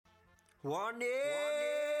Warning!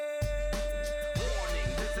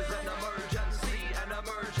 Warning, this is an emergency,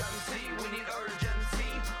 we need urgency.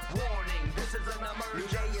 Warning, this is an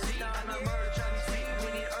emergency, we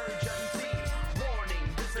need urgency. Warning,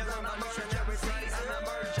 this is an emergency,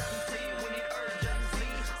 we need urgency.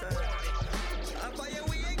 Warning. A fire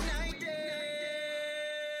we ignited!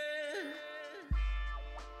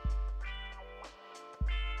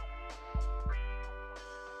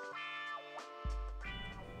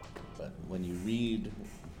 But when you read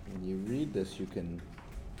this, you can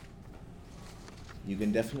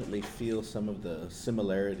definitely feel some of the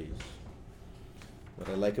similarities. What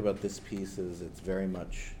I like about this piece is it's very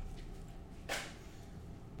much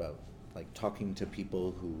about like talking to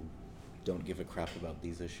people who don't give a crap about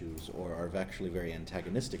these issues or are actually very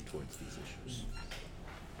antagonistic towards these issues.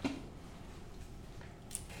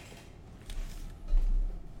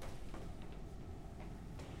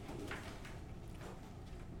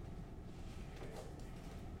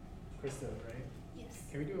 Krista, right? Yes.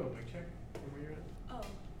 Can we do a mic check from where you're at? Oh.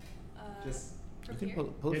 Just from You can here?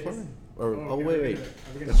 pull Yeah, it forward. just- Or oh, oh okay, wait, we're wait. gonna-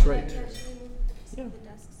 are we gonna That's hold right. it? Yeah, should we move some Yeah. of the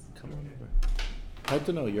desks? Come on over. Hard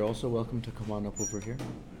to know. You're also welcome to come on up over here.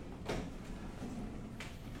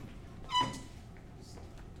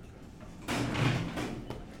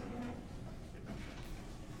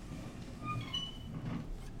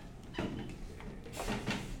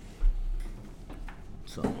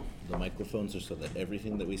 So the microphones are so that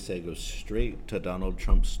everything that we say goes straight to Donald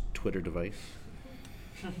Trump's Twitter device.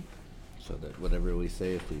 So that whatever we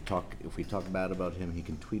say, if we talk bad about him, he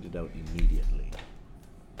can tweet it out immediately.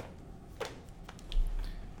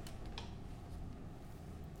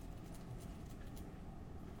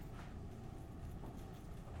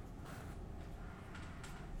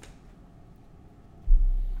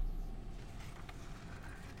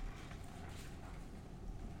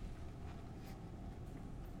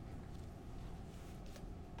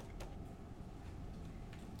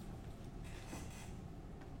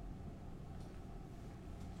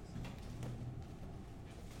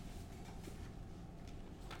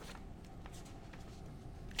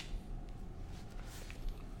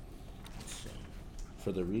 So,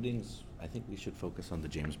 for the readings, I think we should focus on the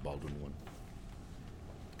James Baldwin one,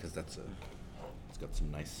 because it's got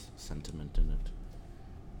some nice sentiment in it.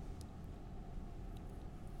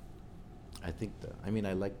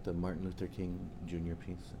 I like the Martin Luther King Jr.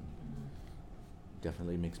 piece, and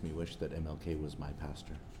definitely makes me wish that MLK was my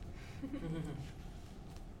pastor.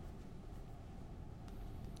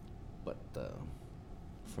 But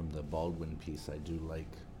from the Baldwin piece, I do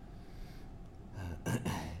like.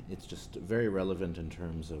 It's just very relevant in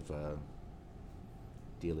terms of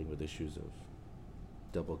dealing with issues of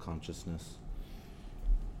double consciousness,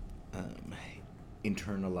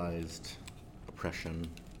 internalized oppression,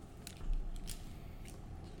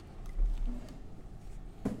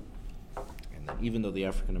 and that even though the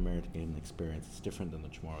African American experience is different than the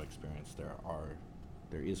Chamorro experience, there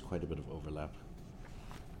is quite a bit of overlap.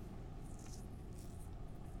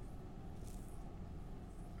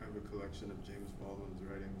 I have a collection of James Baldwin's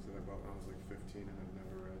writings that I bought when I was like 15 and I've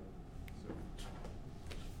never read. So it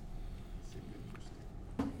seemed interesting.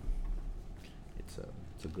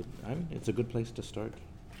 It's a good place to start.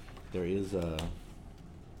 There is a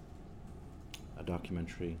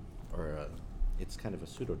documentary, or it's kind of a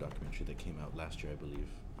pseudo documentary that came out last year, I believe.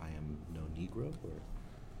 I Am No Negro, or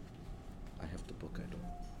I have the book. I don't.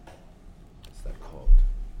 What's that called?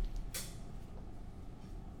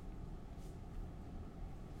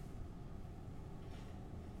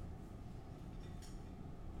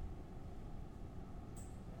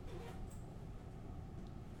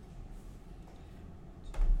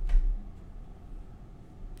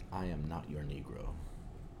 I Am Not Your Negro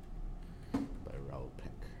by Raoul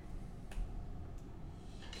Peck.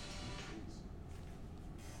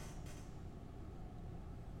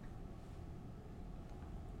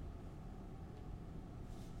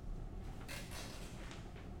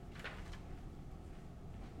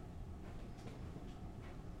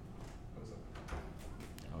 What was up?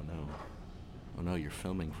 Oh no. Oh no, you're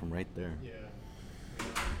filming from right there. Yeah.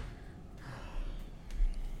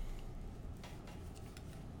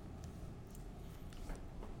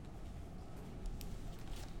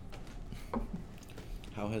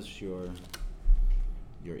 How has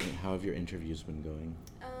how have your interviews been going?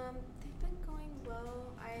 They've been going well.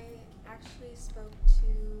 I actually spoke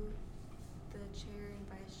to the chair and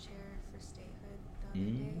vice chair for statehood the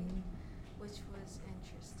other day, which was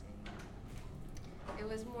interesting. It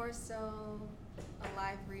was more so a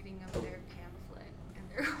live reading of their pamphlet and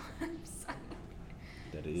their website.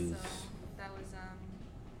 That is. So that was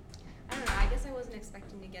I don't know. I guess I wasn't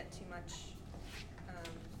expecting to get too much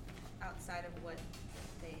outside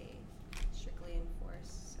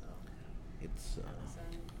Was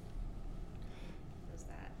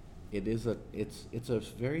that? It's a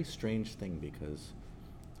very strange thing because,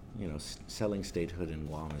 you know, selling statehood in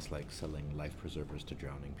Guam is like selling life preservers to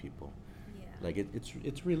drowning people. Yeah. Like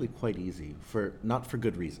it's really quite easy for not for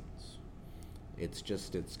good reasons.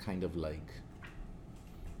 It's kind of like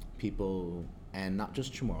people, and not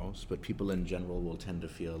just Chamorros, but people in general will tend to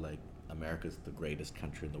feel like America's the greatest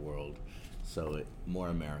country in the world, so more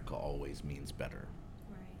America always means better,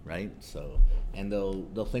 right? So, and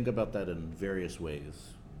they'll think about that in various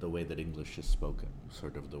ways. The way that English is spoken,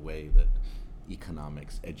 sort of the way that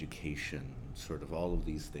economics, education, sort of all of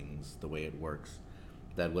these things, the way it works,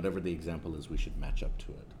 that whatever the example is, we should match up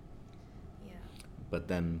to it. Yeah. But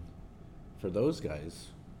then, for those guys,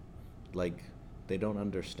 like, they don't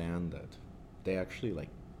understand that they actually, like,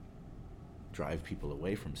 drive people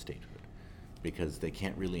away from statehood because they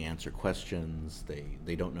can't really answer questions,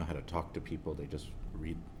 they don't know how to talk to people, they just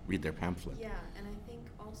read their pamphlet. Yeah, and I think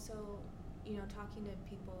also, you know, talking to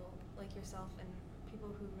people like yourself and people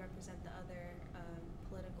who represent the other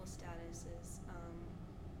political statuses,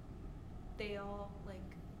 they all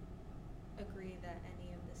like agree that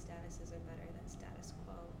any of the statuses are better than status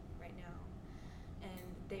quo right now,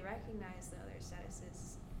 and they recognize the other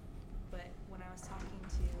statuses. But when I was talking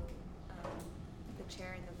to the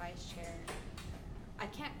chair and the vice chair, I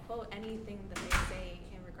can't quote anything that they say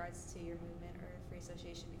in regards to your movement or free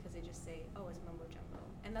association because they just say, oh, it's mumbo jumbo,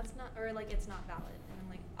 and that's not, or like it's not valid. And I'm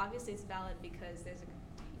like, obviously it's valid because there's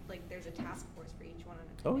a task force for each one on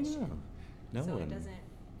a commission. Oh yeah, no, So it and doesn't.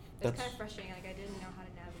 It's kind that's- of frustrating. Like I didn't know how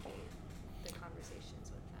to navigate the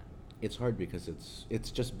conversations with them. it's hard because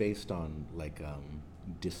it's just based on like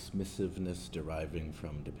dismissiveness deriving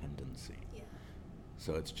from dependency. Yeah.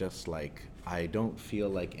 So it's just like, I don't feel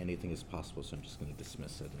like anything is possible, so I'm just going to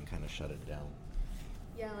dismiss it and kind of shut it down.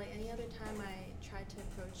 Yeah, like any other time I tried to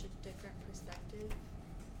approach a different perspective,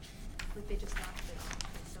 like they just knocked it off,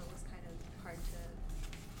 and so it was kind of hard to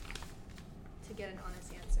get an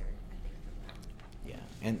honest answer, I think, from them. Yeah,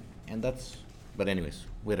 and that's, but anyways,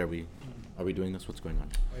 wait, are we doing this? What's going on?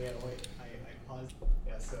 Oh yeah, wait, I paused.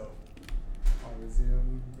 Yeah, so I'll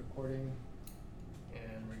resume recording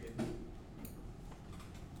and we're good.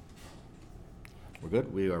 We're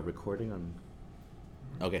good? We are recording on,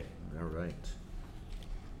 okay, all right.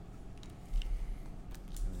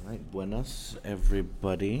 All right, buenas,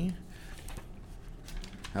 everybody.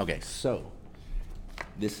 Okay, so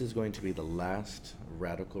this is going to be the last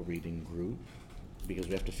radical reading group because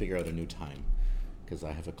we have to figure out a new time because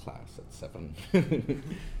I have a class at 7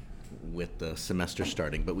 with the semester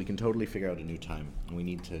starting, but we can totally figure out a new time. We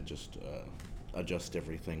need to just adjust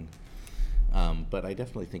everything. But I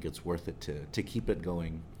definitely think it's worth it to keep it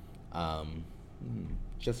going,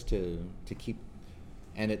 just to keep,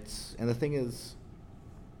 and the thing is,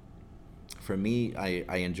 for me,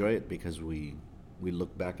 I enjoy it because we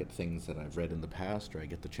look back at things that I've read in the past, or I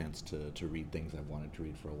get the chance to read things I've wanted to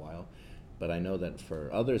read for a while. But I know that for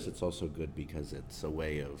others it's also good because it's a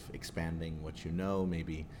way of expanding what you know,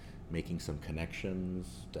 maybe making some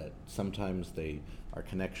connections that sometimes they are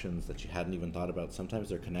connections that you hadn't even thought about. Sometimes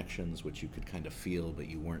they're connections which you could kind of feel but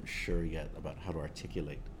you weren't sure yet about how to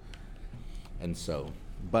articulate. And so,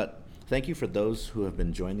 but thank you for those who have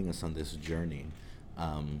been joining us on this journey.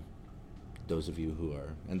 Those of you who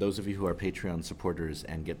are Patreon supporters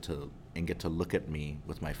and get to look at me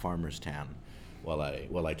with my farmer's tan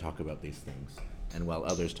while I talk about these things and while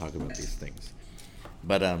others talk about these things.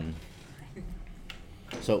 But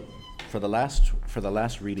so for the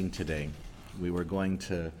last reading today, we were going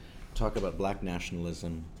to talk about Black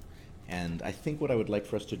nationalism, and I think what I would like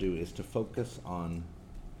for us to do is to focus on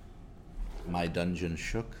My Dungeon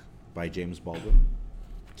Shook by James Baldwin.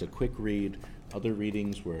 It's a quick read. Other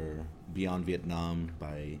readings were Beyond Vietnam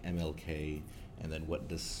by MLK, and then What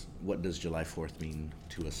Does July 4th Mean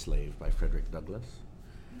to a Slave by Frederick Douglass.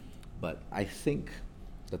 But I think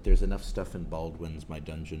that there's enough stuff in Baldwin's My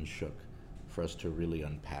Dungeon Shook for us to really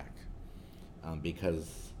unpack,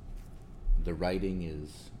 because the writing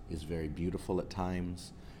is very beautiful at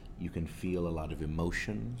times. You can feel a lot of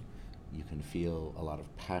emotion. You can feel a lot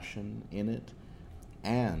of passion in it.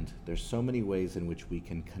 And there's so many ways in which we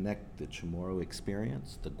can connect the Chamorro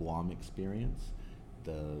experience, the Guam experience,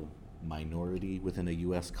 the minority within a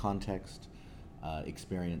U.S. context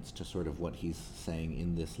experience to sort of what he's saying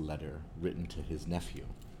in this letter written to his nephew.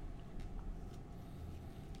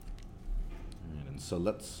 All right, and so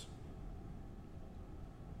let's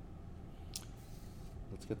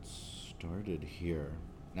get started here.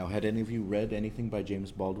 Now, had any of you read anything by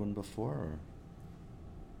James Baldwin before? Or?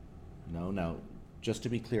 No? Now, just to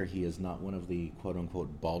be clear, he is not one of the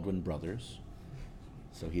quote-unquote Baldwin brothers.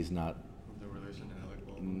 So he's not... The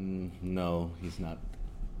No, he's not.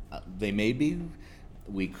 They may be.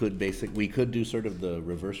 We could do sort of the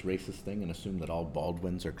reverse racist thing and assume that all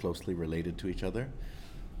Baldwins are closely related to each other.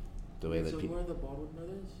 The way that So who people. are the Baldwin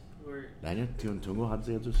brothers? Or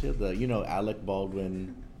Alec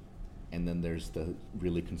Baldwin, and then there's the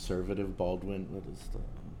really conservative Baldwin.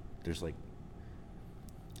 There's like,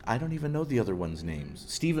 I don't even know the other one's names.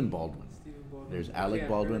 Stephen Baldwin. Stephen Baldwin. There's Okay, Alec I've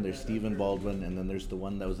Baldwin, heard there's that, Stephen I've heard Baldwin, and then there's the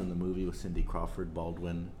one that was in the movie with Cindy Crawford,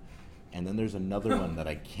 Baldwin. And then there's another one that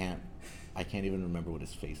I can't even remember what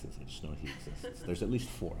his face is. I just know he exists. There's at least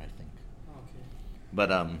 4, I think. Oh,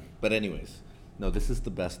 okay. But anyways, no, this is the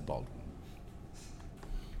best Baldwin.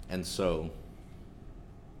 And so,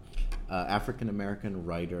 African-American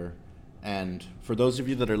writer, and for those of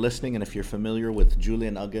you that are listening, and if you're familiar with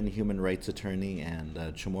Julian Uggan, human rights attorney and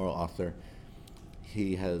Chamorro author,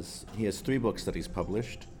 he has 3 books that he's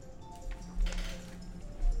published.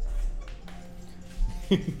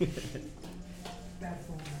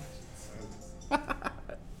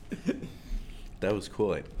 That was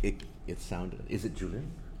cool. It sounded. Is it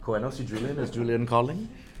Julian? Coenosi Julian? Is Julian calling?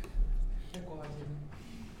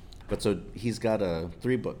 But so he's got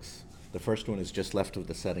 3 books. The first one is Just Left of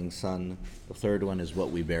the Setting Sun. The third one is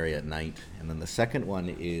What We Bury at Night. And then the second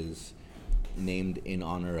one is named in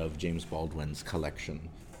honor of James Baldwin's collection.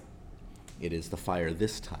 It is The Fire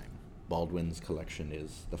This Time. Baldwin's collection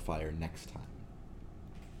is The Fire Next Time.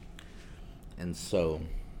 And so,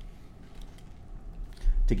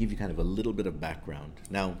 to give you kind of a little bit of background.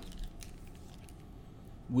 Now,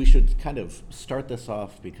 we should kind of start this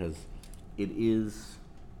off because it is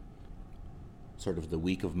sort of the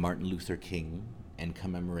week of Martin Luther King and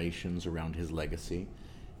commemorations around his legacy.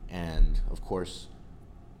 And of course,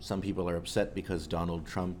 some people are upset because Donald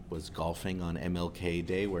Trump was golfing on MLK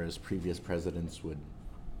Day, whereas previous presidents would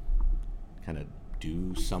kind of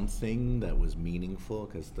do something that was meaningful,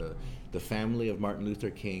 because the family of Martin Luther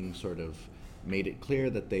King sort of made it clear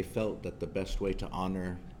that they felt that the best way to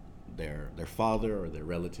honor their father or their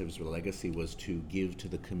relatives' legacy was to give to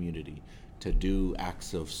the community, to do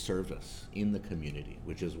acts of service in the community,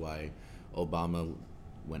 which is why Obama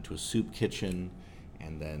went to a soup kitchen,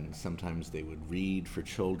 and then sometimes they would read for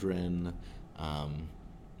children,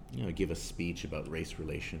 give a speech about race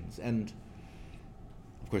relations. And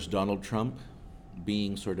of course, Donald Trump,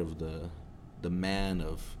 being sort of the man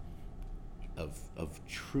of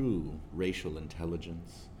true racial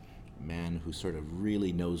intelligence, man who sort of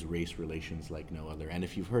really knows race relations like no other, and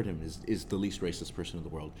if you've heard him, is the least racist person in the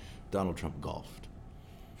world. Donald Trump golfed.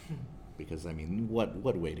 Because, I mean,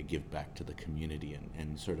 what way to give back to the community,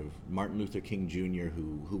 and sort of Martin Luther King Jr.,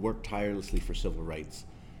 who worked tirelessly for civil rights.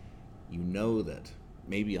 You know that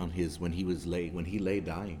maybe when he lay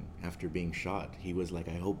dying after being shot, he was like,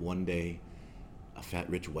 I hope one day a fat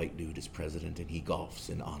rich white dude is president and he golfs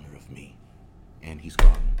in honor of me. And he's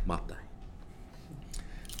gone. Matai.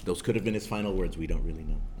 Those could have been his final words. We don't really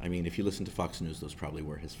know. I mean, if you listen to Fox News, those probably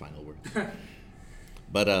were his final words.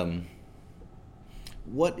 But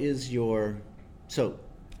what is so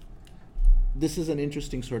this is an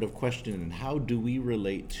interesting sort of question, and how do we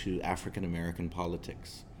relate to African American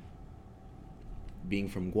politics being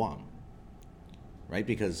from Guam, right?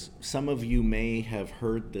 Because some of you may have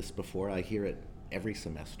heard this before. I hear it every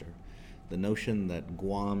semester. The notion that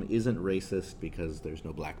Guam isn't racist because there's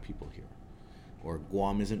no black people here. Or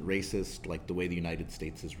Guam isn't racist like the way the United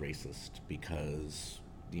States is racist because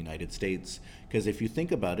the United States, because if you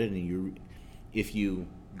think about it, and if you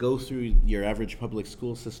go through your average public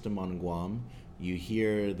school system on Guam, you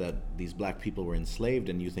hear that these black people were enslaved,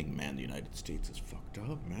 and you think, man, the United States is fucked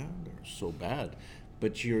up, man, they're so bad.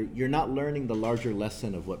 But you're not learning the larger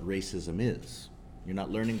lesson of what racism is. You're not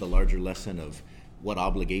learning the larger lesson of what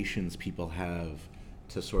obligations people have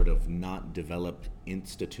to sort of not develop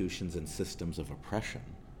institutions and systems of oppression,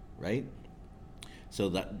 right? So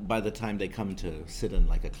that by the time they come to sit in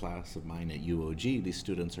like a class of mine at UOG, these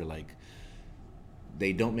students are like,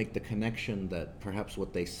 they don't make the connection that perhaps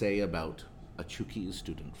what they say about a Chuukese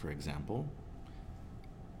student, for example,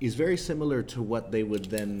 is very similar to what they would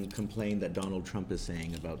then complain that Donald Trump is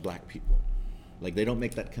saying about black people. Like, they don't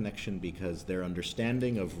make that connection because their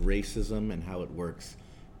understanding of racism and how it works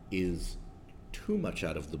is too much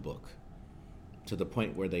out of the book, to the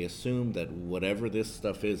point where they assume that whatever this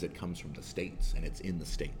stuff is, it comes from the States and it's in the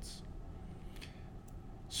States.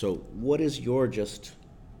 So what is your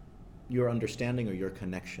understanding or your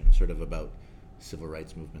connection sort of about civil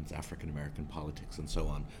rights movements, African American politics, and so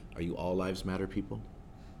on? Are you all lives matter people?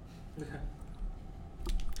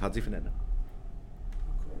 How's it Fernando?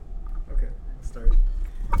 Okay, I'll start.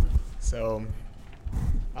 So,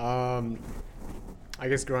 I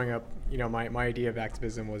guess growing up, my idea of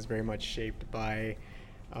activism was very much shaped by,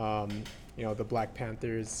 the Black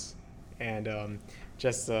Panthers and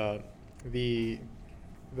just the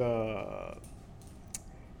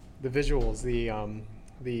visuals,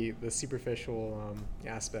 the superficial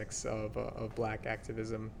aspects of Black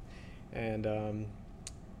activism, and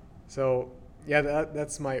so yeah,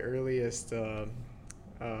 that's my earliest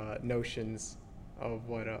notions of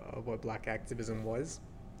what Black activism was,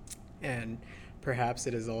 and perhaps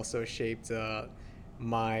it has also shaped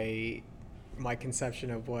my conception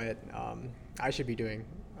of what I should be doing,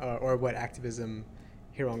 or what activism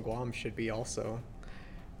here on Guam should be also.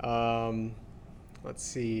 Let's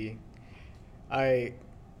see.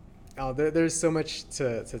 There's so much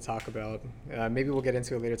to talk about. Maybe we'll get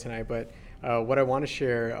into it later tonight, but what I want to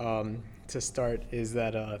share to start is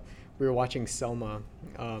that we were watching Selma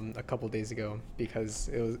a couple days ago because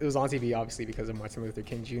it was on TV, obviously, because of Martin Luther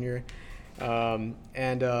King Jr.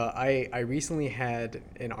 And I recently had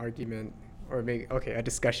an argument, or maybe a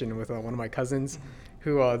discussion with one of my cousins,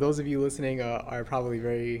 who those of you listening are probably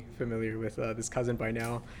very familiar with this cousin by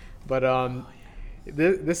now. But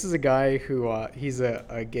this is a guy who he's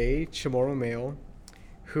a gay Chamorro male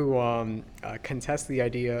who contests the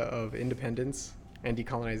idea of independence and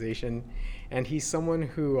decolonization, and he's someone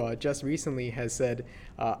who just recently has said,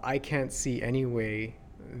 I can't see any way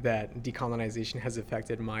that decolonization has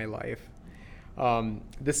affected my life.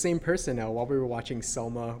 The same person, while we were watching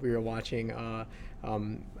Selma, we were watching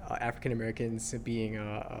African Americans being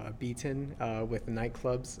beaten with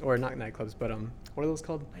nightclubs, or not nightclubs, but what are those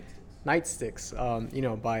called? Nightsticks,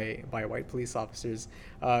 by white police officers.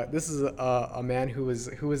 This is a man who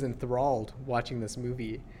was enthralled watching this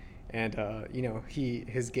movie, and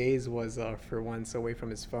his gaze was for once away from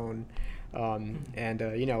his phone, and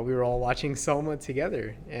we were all watching Selma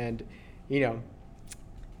together, and you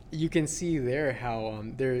can see there how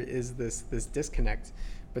there is this disconnect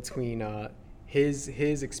between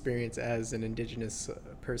his experience as an indigenous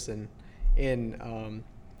person in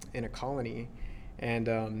a colony, and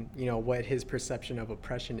what his perception of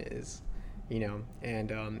oppression is,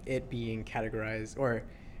 and it being categorized, or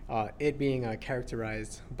it being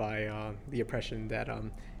characterized by the oppression that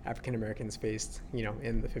African Americans faced,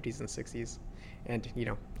 in the 50s and 60s, and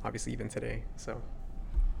obviously even today. So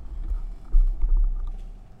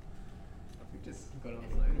we just go down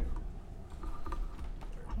the line.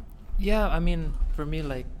 Yeah, I mean, for me,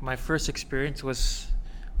 like, my first experience was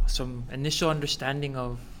some initial understanding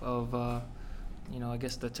of I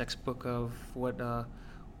guess the textbook of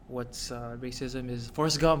what's racism is.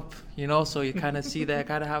 Forrest Gump, so you kind of see that,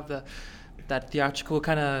 kind of have that theatrical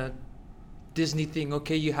kind of Disney thing.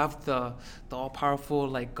 Okay, you have the all-powerful,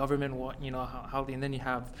 like, government, and then you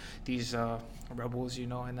have these rebels,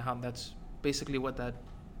 and how that's basically what that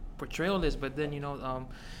portrayal is. But then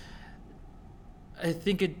I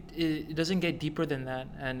think it doesn't get deeper than that,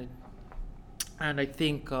 and I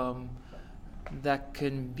think that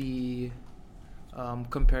can be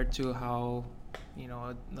compared to how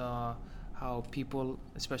how people,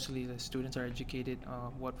 especially the students, are educated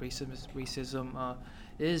what racism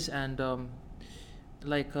is, and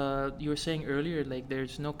like you were saying earlier, like,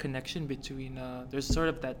 there's no connection between there's sort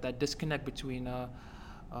of that disconnect between the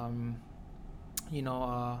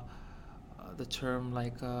term,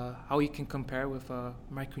 like, how you can compare with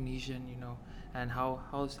Micronesian, and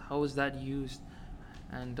how is that used,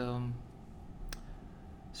 and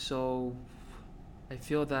so I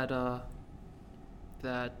feel that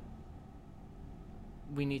that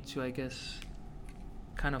we need to, I guess,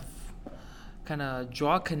 kind of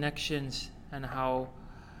draw connections, and how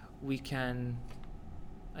we can,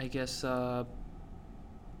 I guess,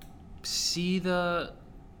 see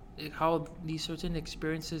how these certain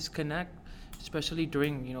experiences connect, especially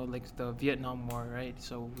during like the Vietnam War, right?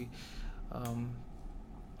 So we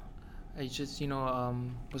I just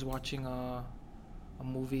was watching a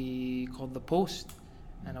movie called The Post,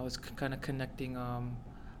 and I was kind of connecting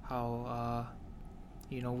how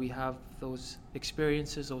we have those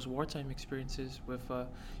experiences, those wartime experiences with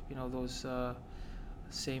those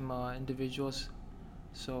same individuals.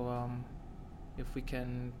 So if we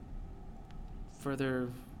can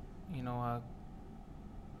further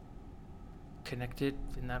connect it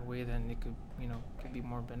in that way, then it could be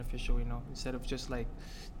more beneficial, instead of just like,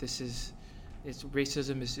 it's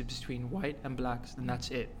racism is between white and blacks, and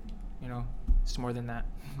that's it. It's more than that.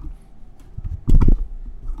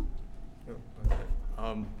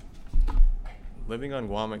 Living on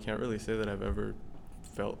Guam, I can't really say that I've ever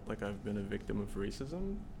felt like I've been a victim of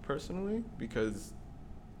racism personally, because,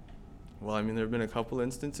 well, I mean, there have been a couple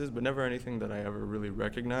instances, but never anything that I ever really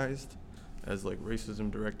recognized as like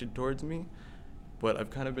racism directed towards me. But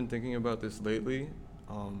I've kind of been thinking about this lately,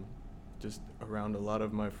 just around a lot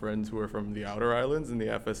of my friends who are from the outer islands in the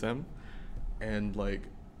FSM. And like,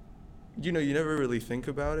 you never really think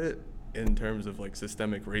about it in terms of like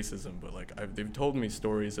systemic racism, but like they've told me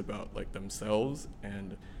stories about like themselves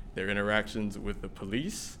and their interactions with the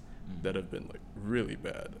police that have been like really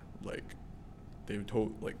bad. Like they've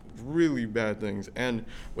told like really bad things. And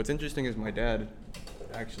what's interesting is my dad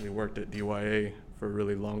actually worked at DYA for a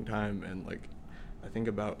really long time, and like I think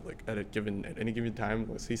about like at any given time,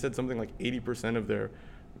 he said something like 80% of their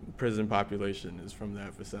prison population is from the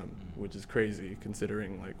FSM, which is crazy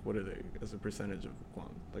considering like what are they as a percentage of Guam,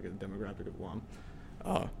 like a demographic of Guam.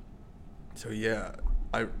 So yeah,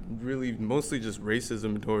 I really mostly just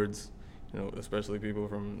racism towards, especially people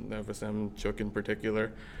from the FSM, Chuk in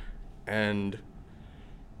particular, and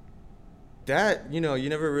that you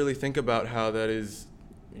never really think about how that is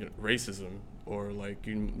racism, or like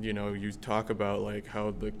you talk about like how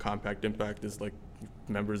the compact impact is like,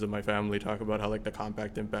 members of my family talk about how like the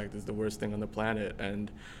compact impact is the worst thing on the planet.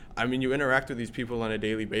 And I mean, you interact with these people on a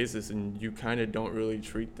daily basis and you kind of don't really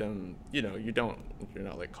treat them, you're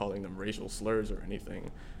not like calling them racial slurs or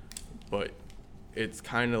anything, but it's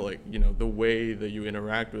kind of like, the way that you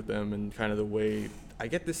interact with them and kind of the way I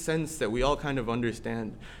get the sense that we all kind of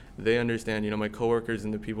understand. They understand, my coworkers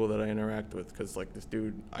and the people that I interact with, because like this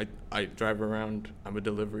dude, I drive around, I'm a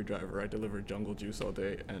delivery driver, I deliver jungle juice all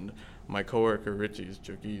day, and my coworker Richie is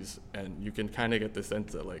Chukese, and you can kind of get the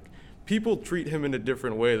sense that like people treat him in a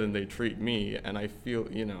different way than they treat me, and I feel,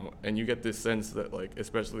 and you get this sense that like,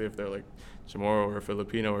 especially if they're like Chamorro or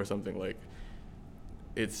Filipino or something, like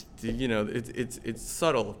it's it's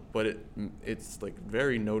subtle, but it's like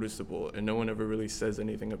very noticeable, and no one ever really says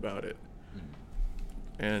anything about it.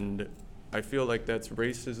 And I feel like that's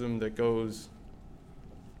racism that goes,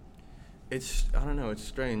 I don't know, it's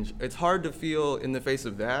strange. It's hard to feel in the face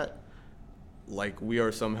of that like we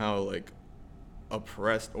are somehow like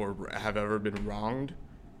oppressed or have ever been wronged,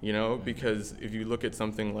 because if you look at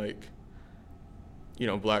something like,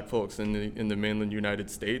 black folks in the mainland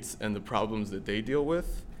United States and the problems that they deal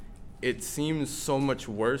with, it seems so much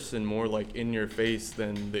worse and more like in your face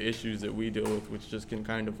than the issues that we deal with, which just can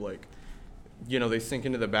kind of like, they sink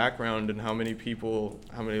into the background, and how many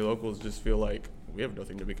locals just feel like we have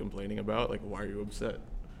nothing to be complaining about. Like, why are you upset?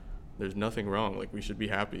 There's nothing wrong. Like, we should be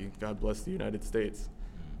happy. God bless the United States,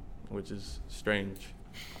 which is strange,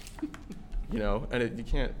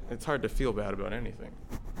 and it's hard to feel bad about anything.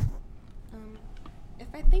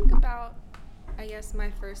 If I think about, I guess,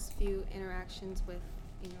 my first few interactions with,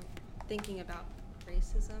 thinking about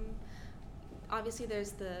racism, obviously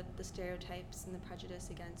there's the stereotypes and the prejudice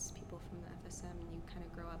against people from the FSM, and you kind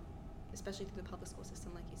of grow up, especially through the public school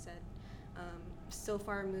system, like you said, so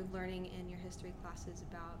far removed learning in your history classes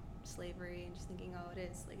about slavery and just thinking, oh, it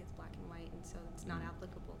is, like it's black and white, and so it's not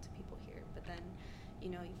applicable to people here. But then,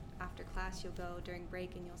 after class you'll go during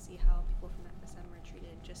break and you'll see how people from FSM are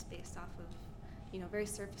treated just based off of, very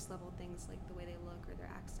surface level things like the way they look or their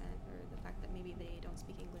accent or the fact that maybe they don't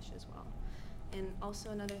speak English as well. And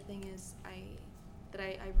also another thing is I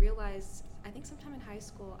realized, I think sometime in high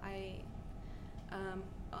school,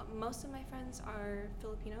 most of my friends are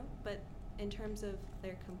Filipino, but in terms of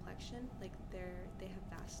their complexion, like they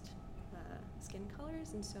have vast skin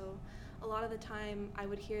colors, and so a lot of the time I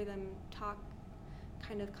would hear them talk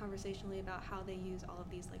kind of conversationally about how they use all of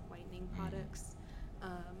these like whitening products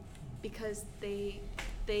because they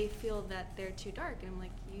feel that they're too dark, and I'm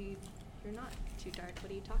like, you're not too dark,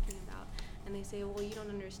 what are you talking about? And they say, well, you don't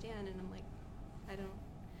understand, and I'm like, I don't,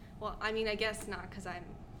 well, I mean, I guess not, because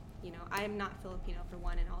I'm not Filipino for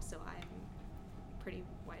one, and also I'm pretty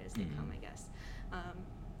white as they come, I guess.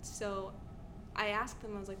 So I asked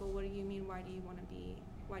them, I was like, well, what do you mean, why do you want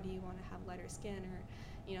to have lighter skin?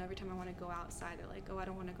 Or, every time I want to go outside, they're like, oh, I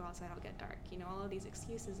don't want to go outside, I'll get dark. All of these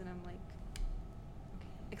excuses, and I'm like, okay,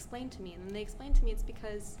 explain to me. And then they explained to me it's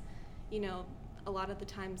because, a lot of the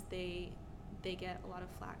times they get a lot of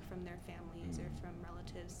flack from their families or from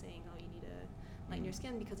relatives saying, oh, you need to lighten your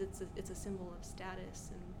skin because it's a symbol of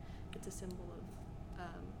status and it's a symbol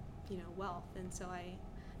of wealth. And so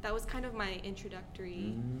that was kind of my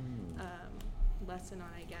introductory lesson on,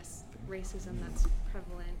 I guess, racism that's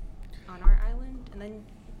prevalent on our island. And then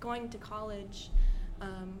going to college,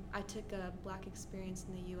 I took a Black Experience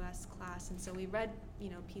in the U.S. class, and so we read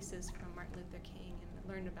pieces from Martin Luther King and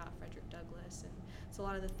learned about Frederick Douglass, and so a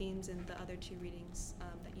lot of the themes in the other two readings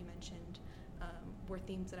that you mentioned were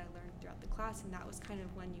themes that I learned throughout the class, and that was kind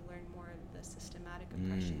of when you learn more of the systematic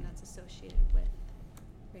oppression that's associated with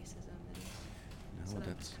racism, and so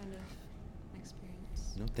that's kind of my experience.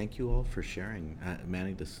 No, thank you all for sharing.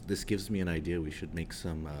 Manny, this gives me an idea. We should make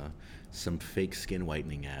some fake skin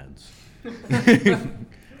whitening ads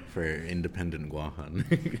for independent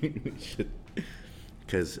Guahan.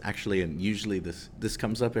 Because actually, and usually this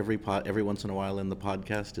comes up every once in a while in the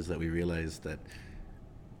podcast, is that we realize that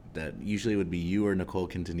usually it would be you or Nicole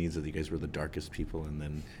Quintanilla, that you guys were the darkest people,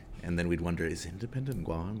 and then we'd wonder, is independent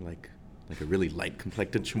Guahan like a really light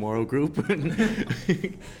complected Chamorro group?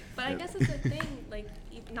 But I guess it's a thing, like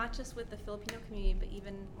not just with the Filipino community, but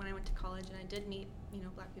even when I went to college and I did meet,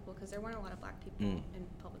 black people, because there weren't a lot of black people in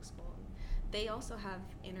public school. They also have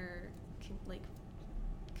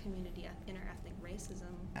community, inter-ethnic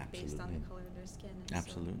racism based on the Absolutely. color of their skin. And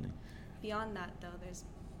Absolutely. So beyond that, though,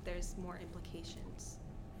 there's more implications.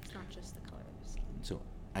 It's not just the color of their skin. So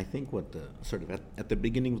I think what the sort of at the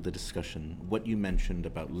beginning of the discussion, what you mentioned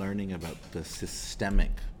about learning about the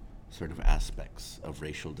systemic sort of aspects of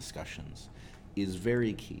racial discussions is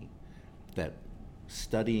very key. That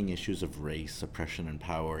studying issues of race, oppression, and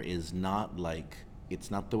power is not like, it's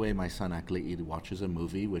not the way my son Akli watches a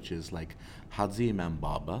movie, which is like Hadzi Man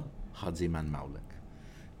Baba, Hadzi Man Maulik.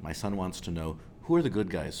 My son wants to know, who are the good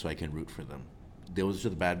guys so I can root for them? Those are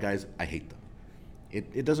the bad guys, I hate them.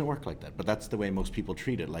 It doesn't work like that, but that's the way most people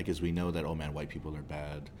treat it. Like, as we know that, oh man, white people are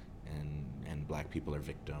bad and black people are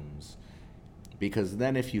victims. Because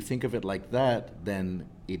then if you think of it like that, then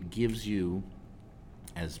it gives you,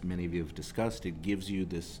 as many of you have discussed, it gives you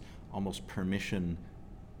this almost permission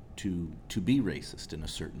to be racist in a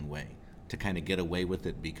certain way, to kind of get away with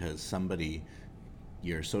it because somebody,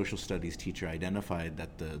 your social studies teacher, identified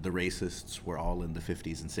that the racists were all in the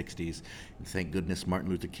 50s and 60s. And thank goodness Martin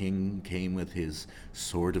Luther King came with his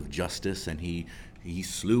sword of justice, and he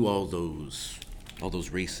slew all those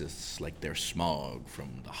racists like they're Smaug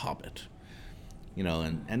from The Hobbit.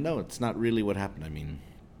 And no, it's not really what happened. I mean,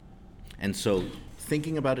 and so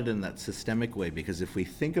thinking about it in that systemic way, because if we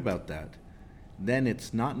think about that, then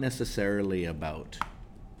it's not necessarily about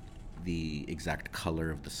the exact color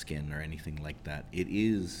of the skin or anything like that. It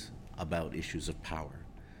is about issues of power,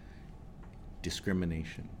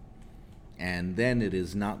 discrimination. And then it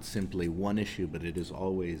is not simply one issue, but it is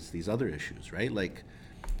always these other issues, right? Like,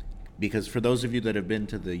 because for those of you that have been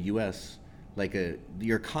to the US, like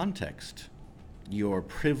your context, your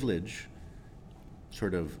privilege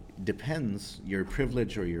sort of depends, your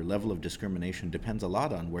privilege or your level of discrimination depends a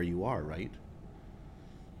lot on where you are, right?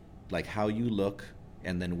 Like how you look,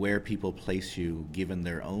 and then where people place you given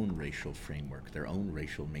their own racial framework, their own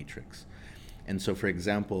racial matrix. And so, for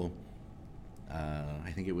example,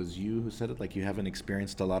 I think it was you who said it, like you haven't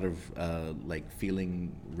experienced a lot of like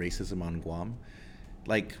feeling racism on Guam.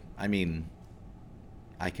 Like, I mean,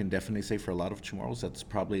 I can definitely say for a lot of Chamorros, that's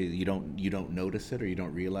probably, you don't notice it or you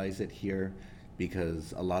don't realize it here,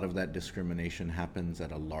 because a lot of that discrimination happens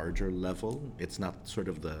at a larger level. It's not sort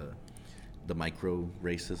of the micro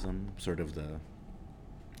racism, sort of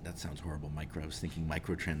that sounds horrible, micro, I was thinking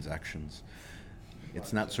microtransactions.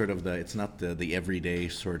 It's not sort of the everyday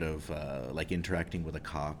sort of like interacting with a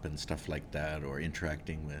cop and stuff like that, or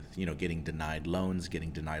interacting with, getting denied loans, getting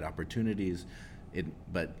denied opportunities.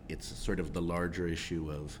 But it's sort of the larger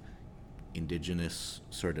issue of indigenous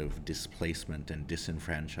sort of displacement and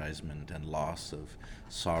disenfranchisement and loss of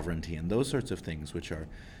sovereignty and those sorts of things, which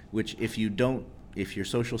if your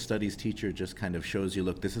social studies teacher just kind of shows you,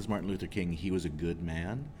 look, this is Martin Luther King, he was a good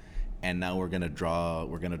man, and now we're gonna draw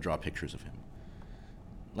pictures of him.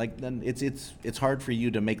 Like, then it's hard for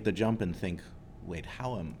you to make the jump and think, wait,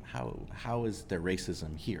 how is there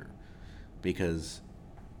racism here? Because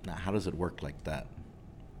now, how does it work like that?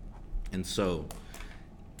 And so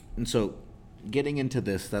getting into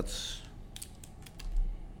this,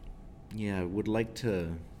 I would like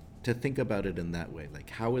to think about it in that way. Like,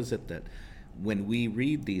 how is it that when we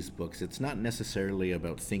read these books, it's not necessarily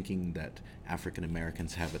about thinking that African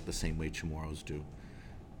Americans have it the same way Chamorros do,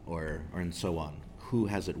 or and so on. Who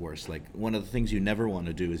has it worse? Like, one of the things you never want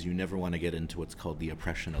to do is you never want to get into what's called the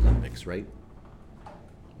oppression Olympics, right?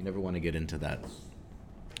 You never want to get into that.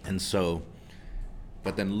 And so,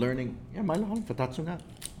 but then learning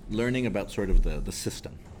about sort of the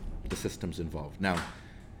systems involved. Now,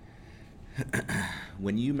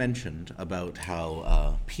 when you mentioned about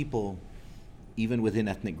how people, even within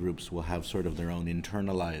ethnic groups, will have sort of their own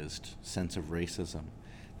internalized sense of racism,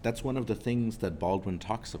 that's one of the things that Baldwin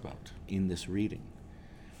talks about in this reading,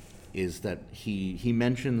 is that he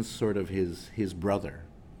mentions sort of his brother,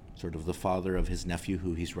 sort of the father of his nephew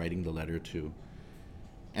who he's writing the letter to.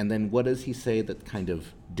 And then what does he say that kind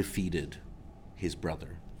of defeated his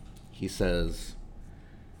brother? He says,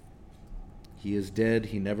 He is dead.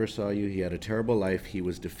 He never saw you. He had a terrible life. He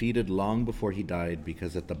was defeated long before he died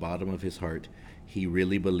because at the bottom of his heart, he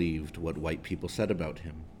really believed what white people said about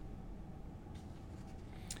him.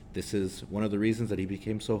 This is one of the reasons that he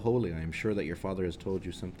became so holy. I am sure that your father has told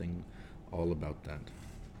you something all about that.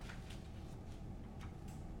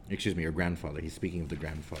 Excuse me, your grandfather. He's speaking of the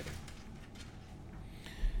grandfather.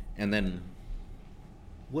 And then,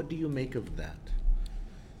 what do you make of that?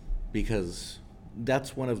 Because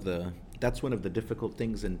that's one of the difficult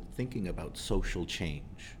things in thinking about social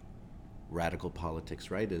change, radical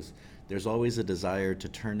politics, right? Is there's always a desire to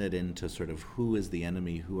turn it into sort of who is the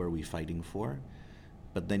enemy, who are we fighting for?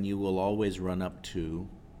 But then you will always run up to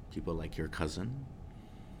people like your cousin.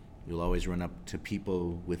 You'll always run up to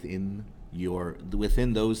people within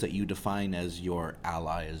those that you define as your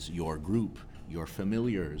allies, your group, your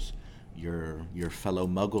familiars, your fellow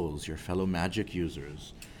muggles, your fellow magic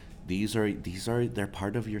users. They're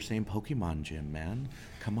part of your same Pokemon gym, man.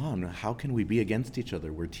 Come on, how can we be against each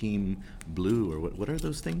other? We're Team Blue, or what are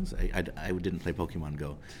those things? I didn't play Pokemon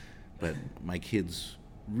Go, but my kids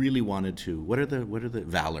really wanted to. What are the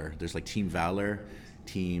Valor? There's like Team Valor,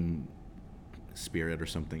 Team Spirit or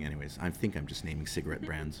something. Anyways, I think I'm just naming cigarette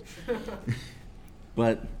brands.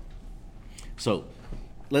 But so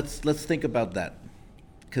let's think about that,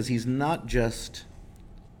 because he's not just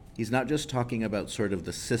talking about sort of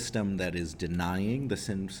the system that is denying, the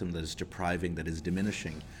system that is depriving, that is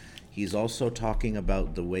diminishing. He's also talking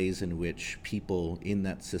about the ways in which people in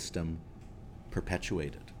that system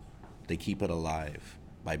perpetuate it. They keep it alive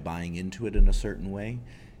by buying into it in a certain way.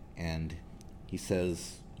 And he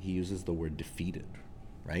uses the word defeated,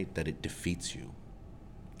 right? That it defeats you.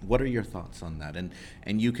 What are your thoughts on that?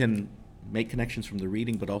 And you can make connections from the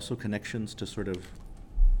reading, but also connections to sort of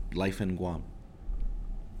life in Guam.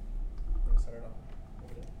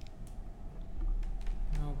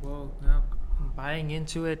 Oh, well, now buying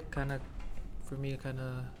into it for me,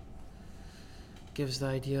 gives the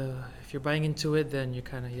idea, if you're buying into it, then you're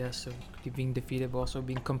yes, so you're being defeated, but also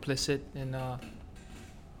being complicit in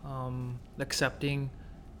accepting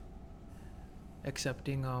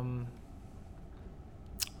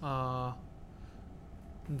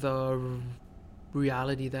the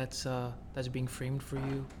reality that's being framed for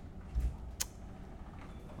you.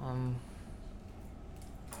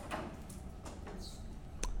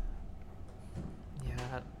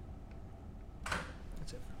 Yeah,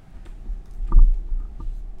 that's it.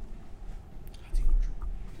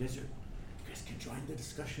 You guys can join the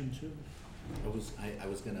discussion too. I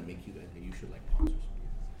was gonna make you should pause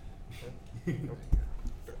or something.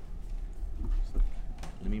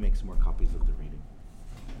 Let me make some more copies of the reading,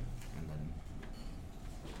 and then.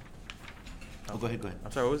 Oh, go ahead.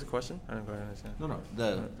 I'm sorry. What was the question? I didn't quite understand. No.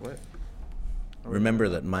 What? Remember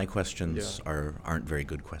that my questions aren't very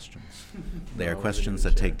good questions. They are questions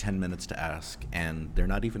that take 10 minutes to ask, and they're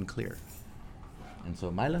not even clear. And so,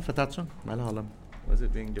 Maila Fatatso, Maila Alam. Was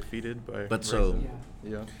it being defeated by? But so,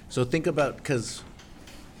 yeah. So think about, because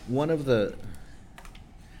one of the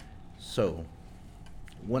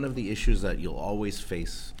issues that you'll always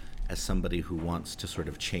face as somebody who wants to sort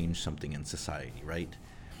of change something in society, right?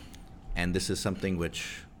 And this is something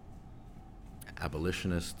which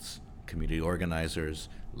abolitionists, community organizers,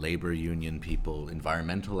 labor union people,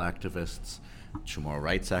 environmental activists, human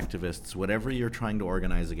rights activists, whatever you're trying to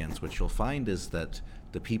organize against, what you'll find is that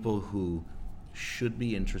the people who should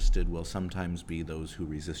be interested will sometimes be those who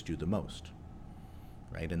resist you the most,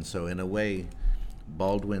 right? And so in a way,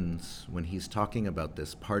 Baldwin's, when he's talking about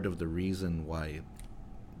this, part of the reason why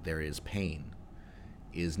there is pain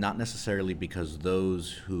is not necessarily because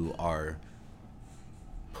those who are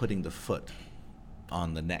putting the foot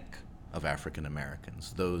on the neck of African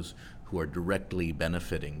Americans, those who are directly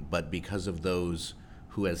benefiting, but because of those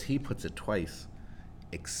who, as he puts it twice,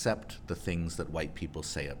 accept the things that white people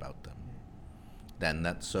say about them.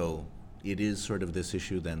 So it is sort of this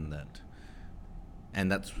issue then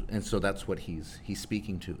so that's what he's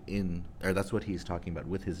speaking to that's what he's talking about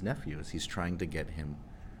with his nephew, is he's trying to get him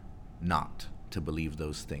not to believe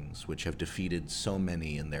those things which have defeated so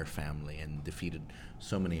many in their family and defeated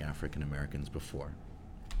so many African Americans before.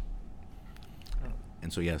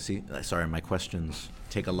 And so sorry, my questions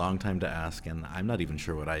take a long time to ask, and I'm not even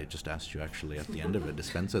sure what I just asked you actually at the end of it.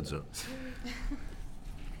 Dispensazo.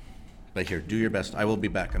 But here, do your best. I will be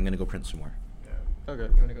back. I'm gonna go print some more. Yeah.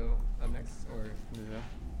 Okay. You want to go up next, or?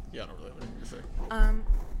 Yeah, I don't really have anything to say.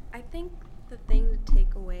 I think the thing to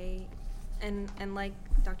take away, and like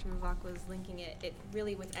Dr. Vivek was linking it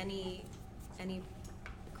really with any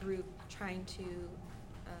group trying to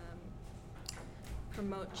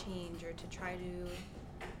promote change or to try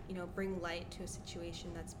to, bring light to a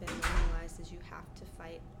situation that's been normalized, is you have to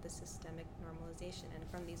fight the systemic normalization. And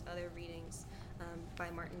from these other readings by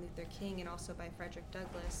Martin Luther King and also by Frederick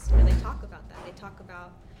Douglass, they talk about that. They talk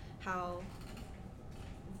about how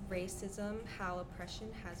racism, how oppression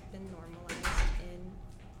has been normalized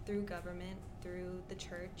through government, through the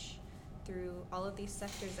church, through all of these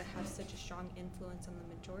sectors that have such a strong influence on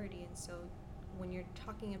the majority. And so when you're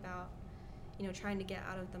talking about trying to get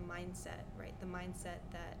out of the mindset, right? The mindset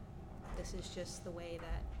that this is just the way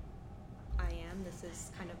that I am, this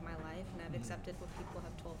is kind of my life, and I've accepted what people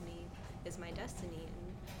have told me is my destiny.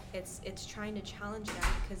 And it's trying to challenge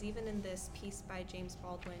that, because even in this piece by James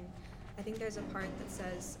Baldwin, I think there's a part that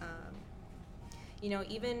says,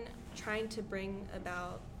 even trying to bring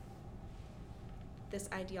about this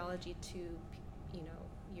ideology to,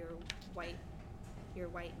 your white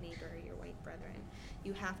neighbor, your white brethren,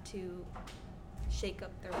 you have to shake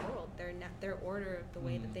up their world, their order of the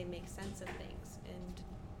way that they make sense of things. And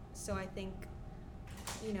so I think,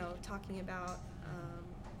 talking about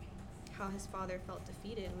how his father felt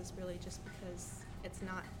defeated was really just because it's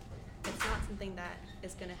not something that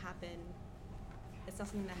is going to happen. It's not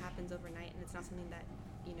something that happens overnight, and it's not something that,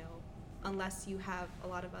 unless you have a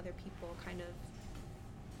lot of other people kind of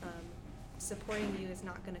supporting you, is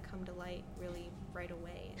not going to come to light really right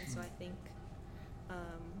away. And so I think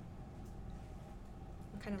I'm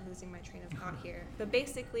kind of losing my train of thought here, but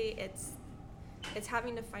basically it's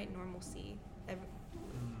having to fight normalcy.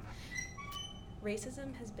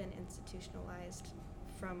 Racism has been institutionalized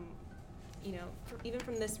from, even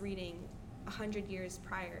from this reading 100 years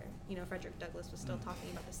prior. Frederick Douglass was still talking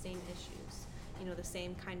about the same issues, the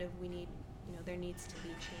same kind of, we need, there needs to be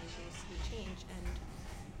change, and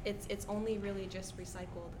it's only really just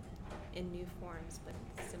recycled in new forms, but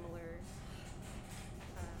similar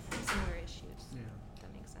issues. Yeah. If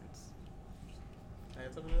that makes sense. Can I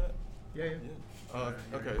add something to that? Yeah.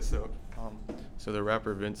 Okay, so the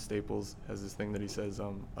rapper Vince Staples has this thing that he says, I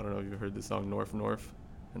don't know if you've heard the song North North,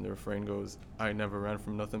 and the refrain goes, I never ran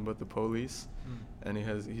from nothing but the police. And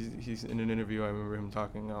he's in an interview, I remember him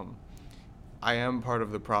talking, I am part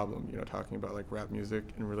of the problem, talking about like rap music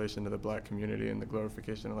in relation to the black community and the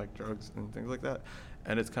glorification of like drugs and things like that.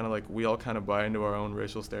 And it's kind of like we all kind of buy into our own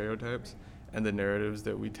racial stereotypes and the narratives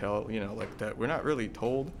that we tell, like that we're not really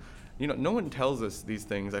told. No one tells us these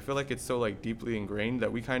things. I feel like it's so like deeply ingrained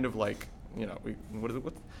that we kind of like,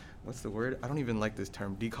 what's the word? I don't even like this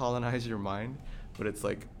term, decolonize your mind. But it's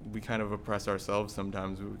like we kind of oppress ourselves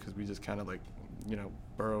sometimes because we just kind of like,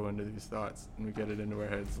 burrow into these thoughts and we get it into our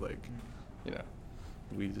heads like,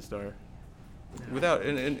 we just are, without,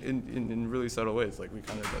 in really subtle ways, like we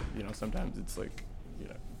kind of, sometimes it's like,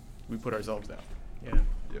 we put ourselves down. Yeah.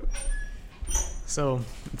 So,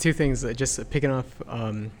 two things, just picking up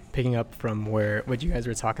from what you guys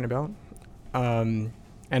were talking about,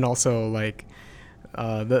 and also like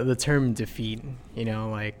the term defeat.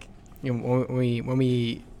 When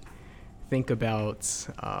we think about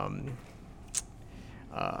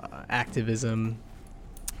activism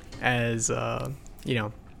as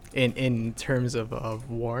in terms of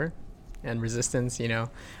war and resistance,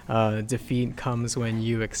 defeat comes when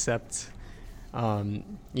you accept the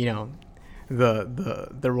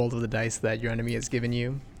roll of the dice that your enemy has given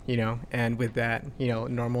you, and with that,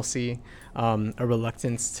 normalcy, a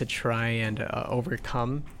reluctance to try and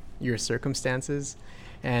overcome your circumstances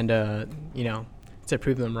and, to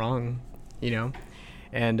prove them wrong,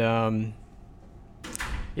 and,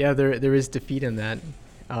 there is defeat in that,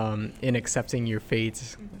 in accepting your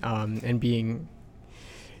fate, and being,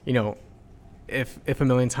 if a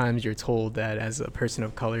million times you're told that as a person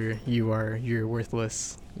of color you're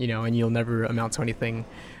worthless, and you'll never amount to anything,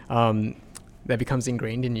 that becomes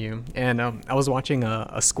ingrained in you. And I was watching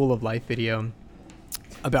a School of Life video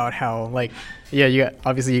about how,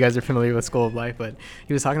 obviously you guys are familiar with School of Life, but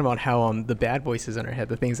he was talking about how the bad voices in our head,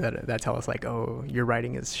 the things that tell us like, oh, your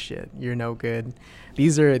writing is shit, you're no good.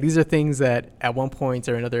 These are things that at one point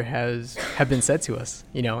or another have been said to us,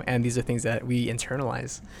 and these are things that we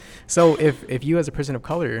internalize. So if you as a person of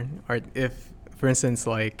color, or if, for instance,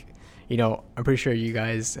 like, I'm pretty sure you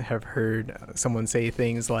guys have heard someone say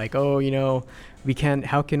things like, oh,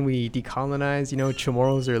 how can we decolonize?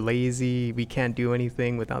 Chamorros are lazy. We can't do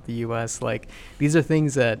anything without the U.S. Like, these are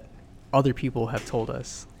things that other people have told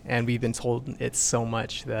us, and we've been told it so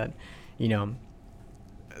much that,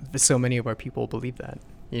 so many of our people believe that,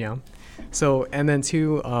 So, and then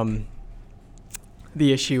two,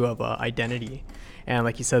 the issue of identity. And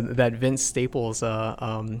like you said, that Vince Staples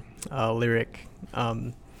lyric,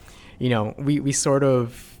 we sort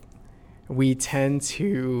of, we tend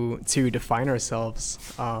to define ourselves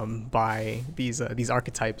by these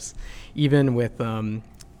archetypes, even with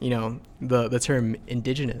the term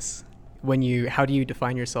indigenous. How do you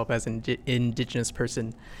define yourself as an indigenous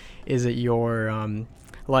person? Is it your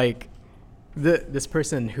this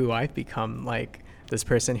person who I've become, like this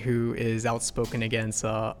person who is outspoken against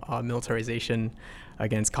militarization,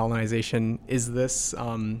 against colonization? Is this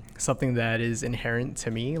something that is inherent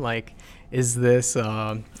to me? Like, is this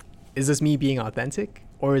me being authentic,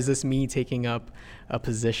 or is this me taking up a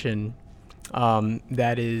position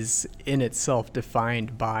that is in itself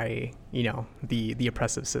defined by the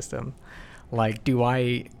oppressive system? Like,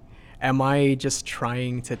 am I just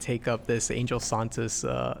trying to take up this Angel Santos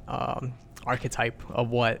archetype of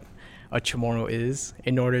what a Chamorro is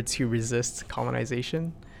in order to resist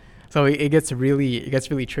colonization? So it gets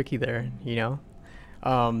really tricky there, yeah.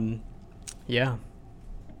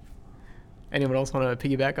 Anyone else want to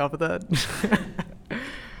piggyback off of that?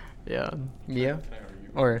 Yeah, Mia,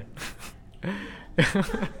 or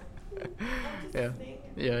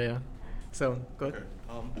yeah. So go ahead.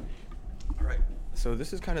 Okay. All right. So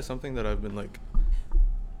this is kind of something that I've been like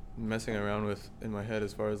messing around with in my head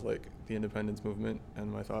as far as like the independence movement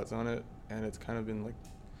and my thoughts on it, and it's kind of been like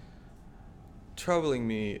troubling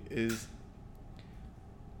me. Is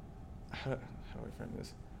how do I frame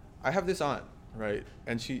this? I have this aunt, right,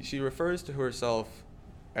 and she refers to herself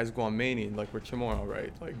as Guamanian, like we're Chamorro,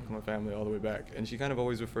 right, like my family all the way back, and she kind of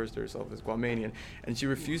always refers to herself as Guamanian, and she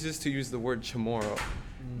refuses to use the word Chamorro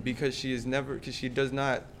because she does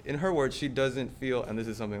not, in her words, she doesn't feel, and this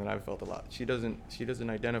is something that I've felt a lot, she doesn't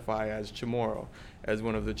identify as Chamorro, as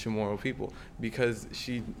one of the Chamorro people, because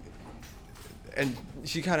she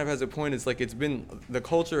kind of has a point. It's like the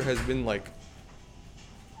culture has been like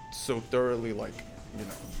so thoroughly like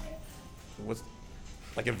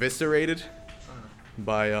eviscerated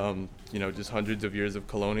by just hundreds of years of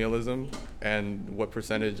colonialism, and what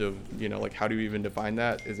percentage of like, how do you even define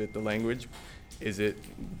that? Is it the language? Is it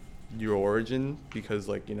your origin? Because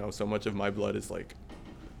like so much of my blood is like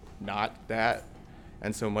not that,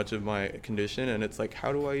 and so much of my condition, and it's like,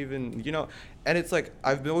 how do I even and it's like,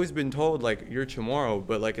 I've always been told like, you're Chamorro,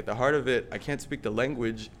 but like at the heart of it, I can't speak the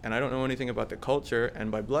language and I don't know anything about the culture, and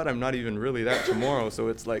by blood I'm not even really that Chamorro. So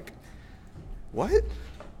it's like, what?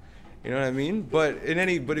 You know what I mean? But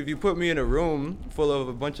if you put me in a room full of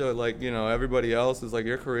a bunch of like, everybody else is like,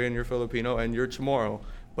 you're Korean, you're Filipino, and you're Chamorro,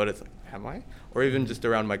 but it's like, am I? Or even just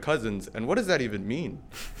around my cousins, and what does that even mean?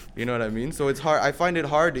 You know what I mean? So it's hard. I find it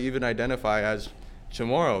hard to even identify as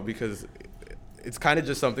Chamorro because it's kind of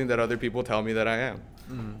just something that other people tell me that I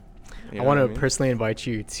am. I want to personally invite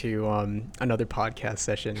you to another podcast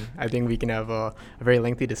session. I think we can have a very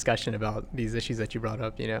lengthy discussion about these issues that you brought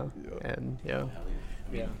up, and yeah.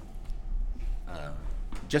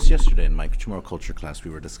 Just yesterday in my Chamorro culture class,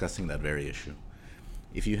 we were discussing that very issue.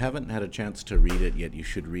 If you haven't had a chance to read it yet, you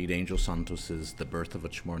should read Angel Santos's The Birth of a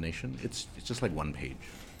Chamorro Nation. It's just like one page.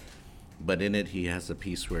 But in it, he has a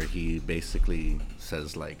piece where he basically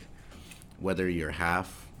says, like, whether you're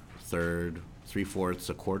half, third, three-fourths,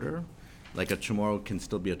 a quarter, like a Chamorro can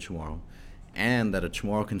still be a Chamorro. And that a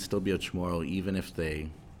Chamorro can still be a Chamorro even if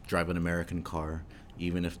they drive an American car,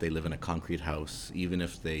 even if they live in a concrete house, even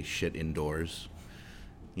if they shit indoors,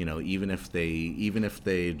 even if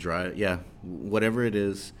they drive, whatever it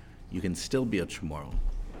is, you can still be a Chamorro.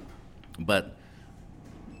 But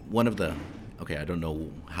I don't know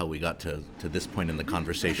how we got to this point in the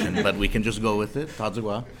conversation, but we can just go with it,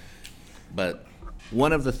 Tadzagwa. But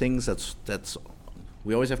one of the things that's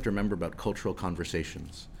we always have to remember about cultural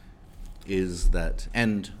conversations is that,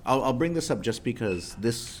 and I'll bring this up just because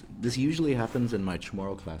this usually happens in my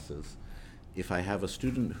Chamorro classes. If I have a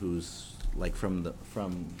student who's like from the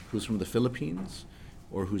Philippines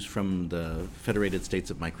or who's from the Federated States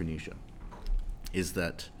of Micronesia, is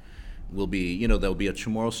that there'll be a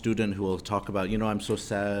Chamorro student who will talk about, I'm so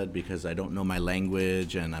sad because I don't know my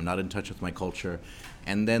language and I'm not in touch with my culture.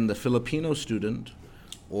 And then the Filipino student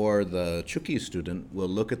or the Chuki student will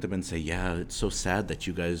look at them and say, yeah, it's so sad that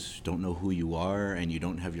you guys don't know who you are and you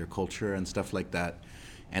don't have your culture and stuff like that.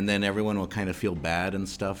 And then everyone will kind of feel bad and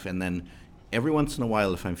stuff. And then every once in a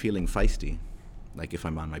while, if I'm feeling feisty, like if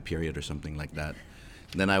I'm on my period or something like that,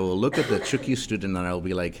 then I will look at the Chuki student and I'll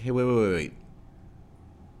be like, hey, wait.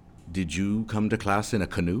 Did you come to class in a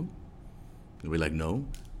canoe? They'll be like, no.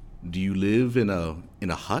 Do you live in a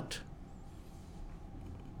hut?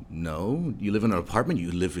 No. You live in an apartment?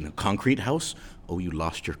 You live in a concrete house? Oh, you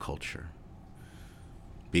lost your culture.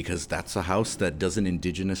 Because that's a house that doesn't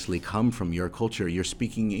indigenously come from your culture. You're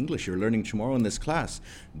speaking English. You're learning Chamorro in this class.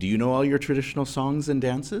 Do you know all your traditional songs and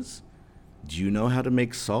dances? Do you know how to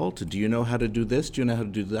make salt? Do you know how to do this? Do you know how to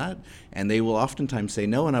do that? And they will oftentimes say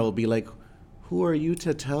no, and I will be like, who are you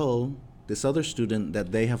to tell this other student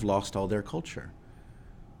that they have lost all their culture?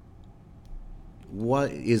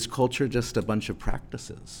 What is culture? Just a bunch of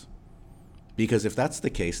practices? Because if that's the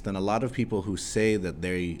case, then a lot of people who say that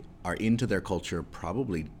they are into their culture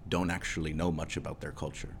probably don't actually know much about their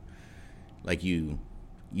culture. Like you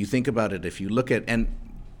think about it, if you look at, and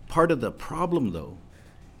part of the problem though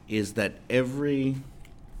is that every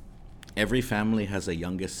family has a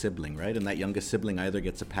youngest sibling, right? And that youngest sibling either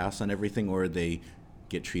gets a pass on everything or they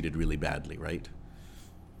get treated really badly, right?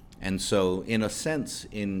 And so, in a sense,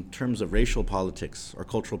 in terms of racial politics or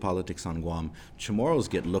cultural politics on Guam, Chamorros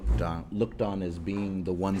get looked on as being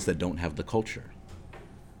the ones that don't have the culture.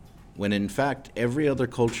 When in fact, every other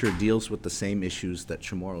culture deals with the same issues that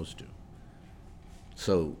Chamorros do.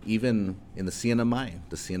 So even in the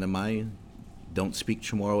CNMI don't speak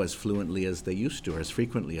Chamorro as fluently as they used to, or as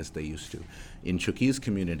frequently as they used to. In Chuukese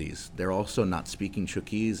communities, they're also not speaking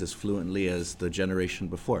Chuukese as fluently as the generation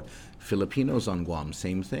before. Filipinos on Guam,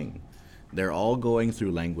 same thing. They're all going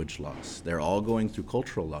through language loss. They're all going through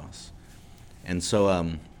cultural loss. And so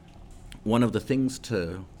one of the things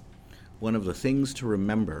to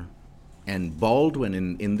remember, and Baldwin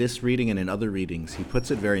in this reading and in other readings, he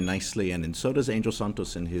puts it very nicely, and so does Angel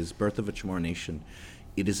Santos in his Birth of a Chamorro Nation.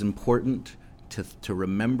 It is important to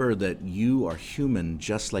remember that you are human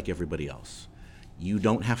just like everybody else. You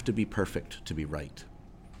don't have to be perfect to be right.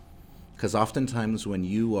 Because oftentimes when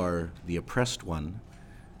you are the oppressed one,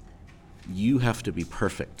 you have to be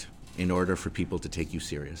perfect in order for people to take you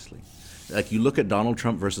seriously. Like you look at Donald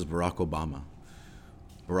Trump versus Barack Obama.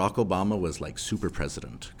 Barack Obama was like super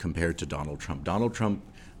president compared to Donald Trump. Donald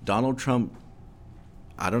Trump,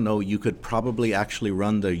 I don't know, you could probably actually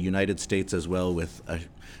run the United States as well with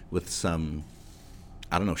some,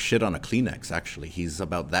 I don't know, shit on a Kleenex, actually. He's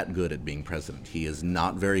about that good at being president. He is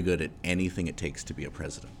not very good at anything it takes to be a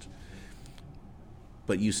president.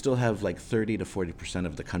 But you still have like 30 to 40%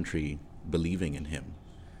 of the country believing in him.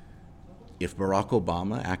 If Barack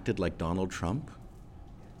Obama acted like Donald Trump,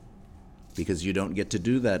 because you don't get to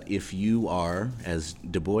do that if you are, as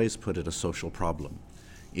Du Bois put it, a social problem.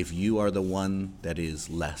 If you are the one that is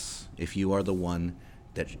less, if you are the one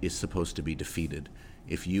that is supposed to be defeated,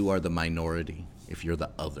 if you are the minority, if you're the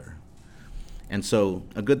other. And so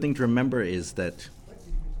a good thing to remember is that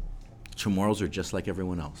Chamorros are just like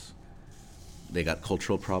everyone else. They got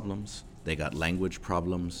cultural problems, they got language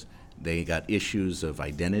problems, they got issues of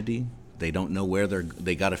identity. They don't know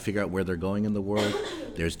they got to figure out where they're going in the world.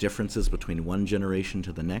 There's differences between one generation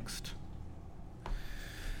to the next.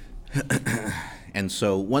 And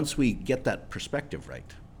so once we get that perspective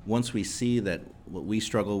right, once we see that what we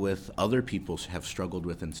struggle with, other people have struggled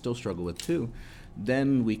with and still struggle with too,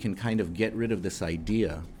 then we can kind of get rid of this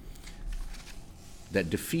idea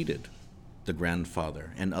that defeated the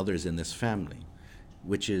grandfather and others in this family,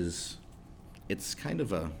 which is, it's kind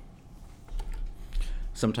of a,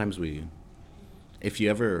 sometimes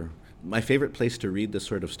my favorite place to read this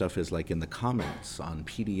sort of stuff is like in the comments on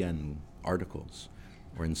PDN articles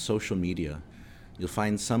or in social media. You'll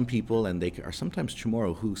find some people, and they are sometimes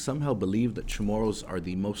Chamorro, who somehow believe that Chamorros are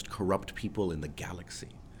the most corrupt people in the galaxy.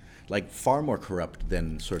 Like far more corrupt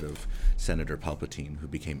than sort of Senator Palpatine, who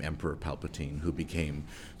became Emperor Palpatine, who became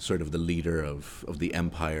sort of the leader of the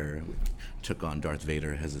Empire, took on Darth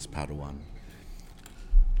Vader as his Padawan.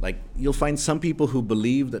 Like, you'll find some people who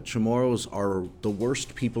believe that Chamorros are the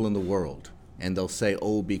worst people in the world, and they'll say,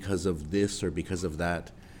 oh, because of this or because of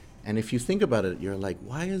that. And if you think about it, you're like,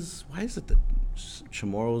 why is it that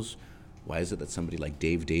Chamorros, why is it that somebody like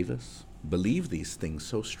Dave Davis believe these things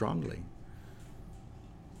so strongly?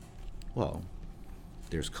 Well,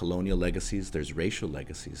 there's colonial legacies, there's racial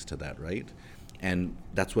legacies to that, right? And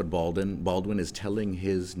that's what Baldwin is telling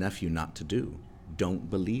his nephew not to do. Don't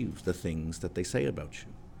believe the things that they say about you.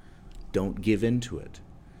 Don't give in to it.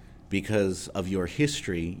 Because of your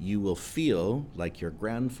history, you will feel like your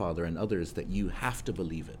grandfather and others that you have to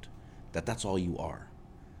believe it, that that's all you are.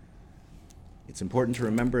 It's important to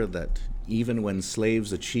remember that even when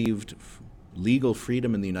slaves achieved legal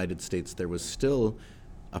freedom in the United States, there was still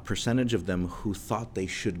a percentage of them who thought they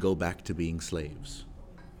should go back to being slaves,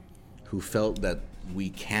 who felt that we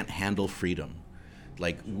can't handle freedom.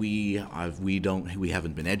 Like we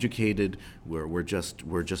haven't been educated. We're just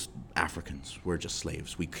Africans. We're just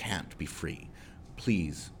slaves. We can't be free.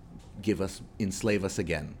 Please, enslave us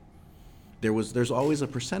again. There's always a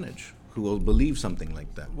percentage who will believe something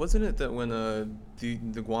like that. Wasn't it that when the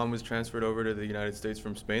Guam was transferred over to the United States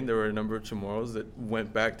from Spain, there were a number of Chamorros that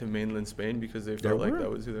went back to mainland Spain because they felt like that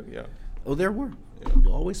was who they, yeah. Oh, there were.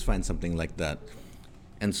 You'll always find something like that.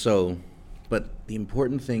 And so, but the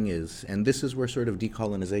important thing is, and this is where sort of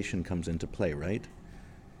decolonization comes into play, right?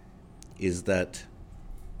 Is that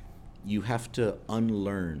you have to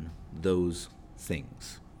unlearn those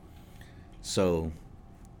things. So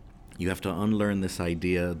you have to unlearn this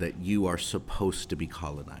idea that you are supposed to be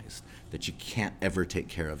colonized, that you can't ever take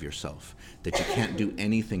care of yourself, that you can't do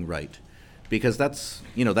anything right. Because that's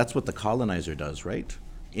what the colonizer does, right?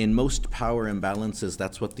 In most power imbalances,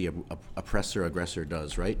 that's what the oppressor-aggressor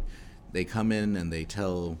does, right? They come in and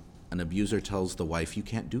an abuser tells the wife, you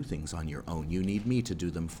can't do things on your own. You need me to do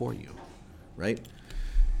them for you, right?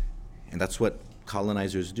 And that's what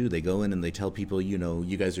colonizers do. They go in and they tell people,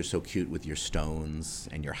 you guys are so cute with your stones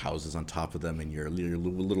and your houses on top of them and your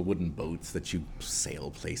little wooden boats that you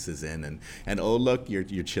sail places in. And oh, look, your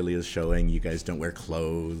chili is showing. You guys don't wear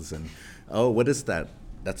clothes. And oh, what is that?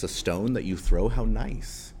 That's a stone that you throw? How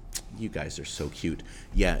nice. You guys are so cute.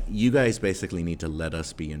 Yeah, you guys basically need to let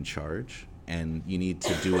us be in charge. And you need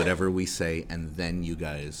to do whatever we say. And then you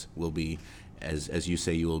guys will be, as you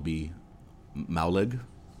say, you will be Maulig,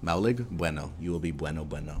 bueno. You will be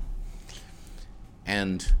bueno.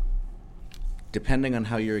 And depending on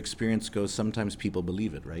how your experience goes, sometimes people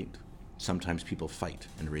believe it, right? Sometimes people fight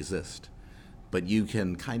and resist. But you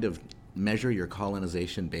can kind of measure your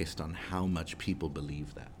colonization based on how much people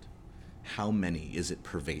believe that. How many? Is it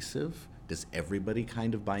pervasive? Does everybody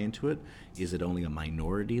kind of buy into it? Is it only a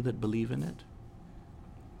minority that believe in it?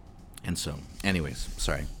 And so, anyways,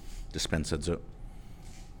 sorry. Dispensa zo.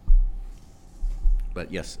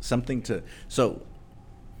 But yes,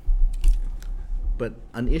 but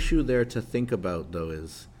an issue there to think about, though,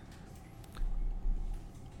 is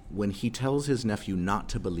when he tells his nephew not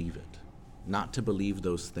to believe it, not to believe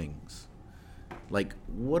those things. Like,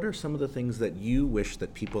 what are some of the things that you wish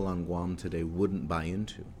that people on Guam today wouldn't buy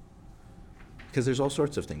into? Because there's all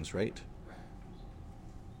sorts of things, right?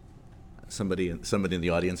 Somebody in the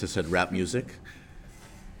audience has said rap music.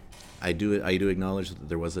 I do acknowledge that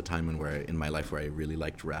there was a time in my life where I really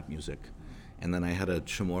liked rap music. And then I had a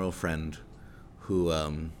Chamorro friend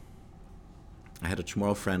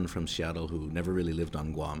from Seattle who never really lived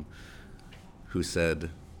on Guam, who said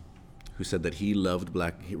that he loved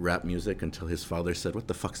black rap music until his father said, "What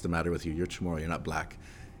the fuck's the matter with you? You're Chamorro, you're not black."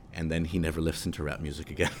 And then he never listened to rap music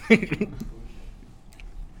again.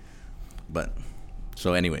 But,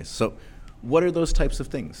 so anyways, so what are those types of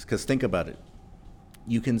things? Because think about it.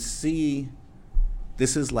 You can see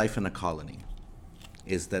this is life in a colony,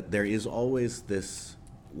 is that there is always this,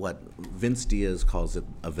 what Vince Diaz calls it,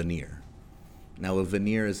 a veneer. Now, a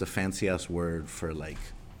veneer is a fancy-ass word for like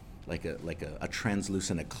a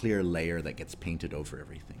translucent, a clear layer that gets painted over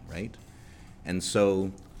everything, right? And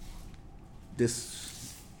so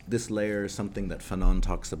this layer is something that Fanon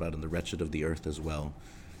talks about in The Wretched of the Earth as well.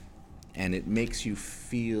 And it makes you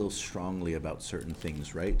feel strongly about certain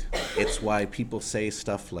things, right? It's why people say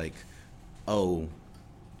stuff like, oh,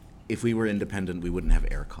 if we were independent, we wouldn't have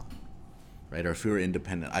aircon, right? Or if we were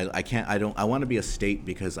independent, I want to be a state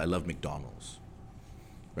because I love McDonald's,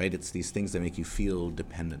 right? It's these things that make you feel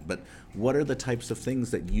dependent. But what are the types of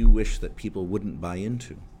things that you wish that people wouldn't buy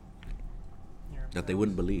into, that they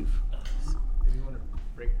wouldn't believe? Do you want to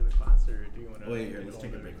break for the class, or do you want to? Oh, yeah, here, let's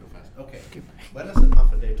take a break real fast. Okay. Buenas and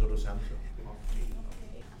half a day, todo santo.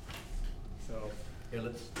 So, Here,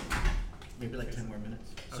 let's maybe like 10 more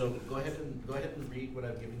minutes. So go ahead and read what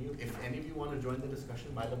I've given you. If any of you want to join the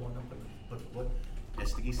discussion, baila mo na what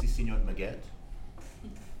Estigi si Senor Maget.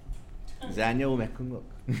 Zanyo mekungok.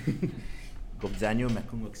 Gobzanyo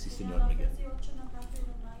mekungok si Senor Maget.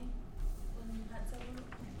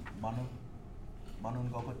 Manon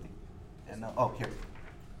gopati. And now, oh, here.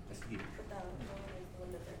 Estigi.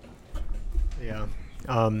 yeah.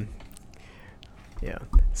 Yeah.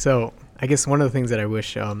 So I guess one of the things that I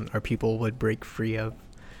wish our people would break free of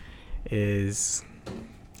is,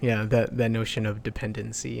 that notion of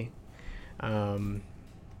dependency. I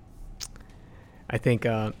think,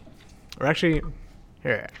 or actually,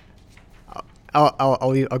 here,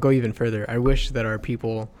 I'll go even further. I wish that our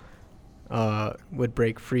people would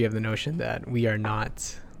break free of the notion that we are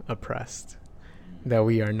not oppressed, that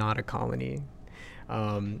we are not a colony.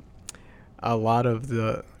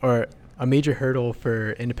 A major hurdle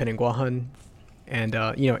for independent Guahan and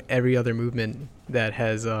every other movement that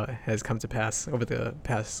has come to pass over the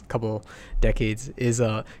past couple decades is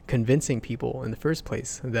convincing people in the first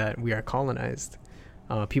place that we are colonized.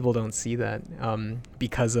 People don't see that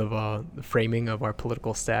because of the framing of our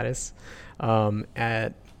political status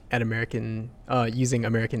at American using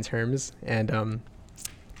American terms and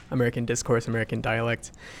American discourse, American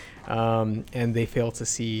dialect, and they fail to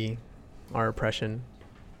see our oppression.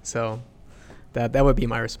 So that would be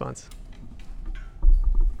my response.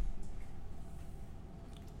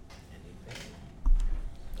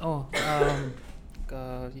 Oh,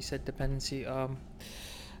 you said dependency.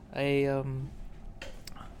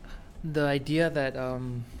 The idea that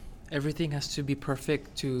everything has to be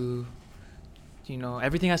perfect to,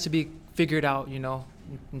 everything has to be figured out,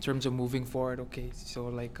 in terms of moving forward. Okay, so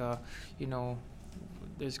like,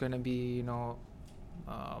 there's gonna be,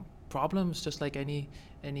 problems just like any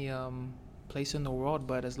place in the world.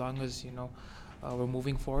 But as long as we're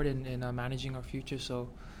moving forward in managing our future, so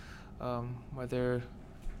whether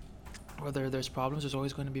there's problems, there's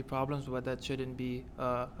always going to be problems, but that shouldn't be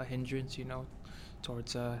a hindrance,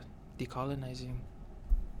 towards decolonizing.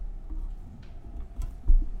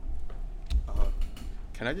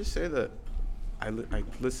 Can I just say that I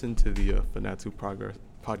listen to the Fanatsu Progress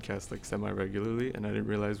podcast like semi-regularly, and I didn't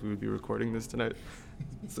realize we would be recording this tonight.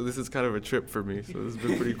 So this is kind of a trip for me, so this has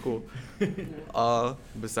been pretty cool.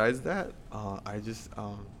 Besides that,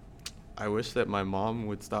 I wish that my mom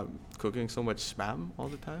would stop cooking so much spam all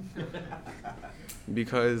the time.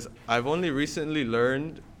 Because I've only recently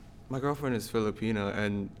learned, my girlfriend is Filipina,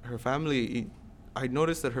 and her family, I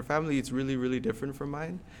noticed that her family eats really, really different from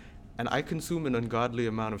mine. And I consume an ungodly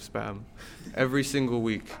amount of spam every single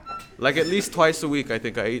week. Like at least twice a week, I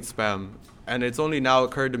think I eat spam. And it's only now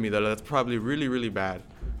occurred to me that that's probably really, really bad.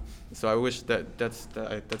 So I wish that's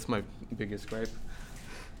my biggest gripe.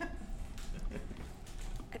 I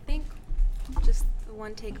think just the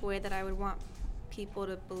one takeaway that I would want people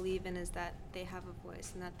to believe in is that they have a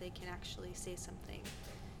voice and that they can actually say something.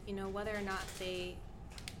 Whether or not they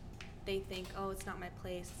think, oh, it's not my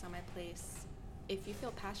place, it's not my place. If you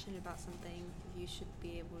feel passionate about something, you should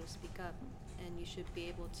be able to speak up, and you should be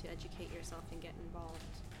able to educate yourself and get involved.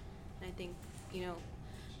 And I think,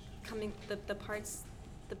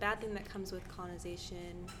 the bad thing that comes with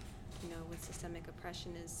colonization, with systemic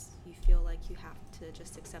oppression is you feel like you have to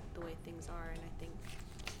just accept the way things are. And I think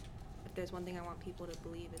if there's one thing I want people to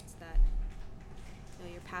believe, it's that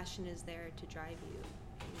your passion is there to drive you,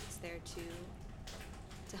 and it's there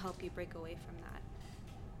to help you break away from that.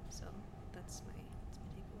 So that's my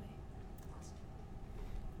takeaway.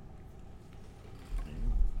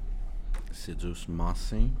 Sidus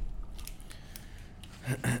Masi.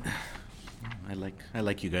 I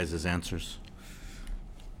like you guys' answers.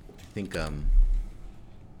 I think, yeah.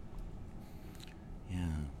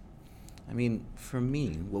 I mean, for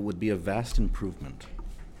me, what would be a vast improvement,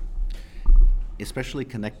 especially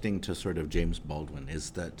connecting to sort of James Baldwin,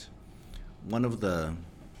 is that one of the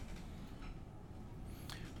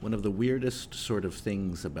weirdest sort of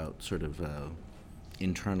things about sort of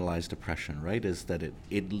internalized oppression, right, is that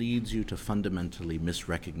it leads you to fundamentally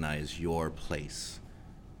misrecognize your place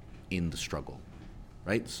in the struggle,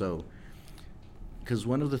 right? So, because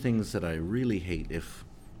one of the things that I really hate,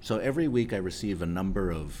 so every week I receive a number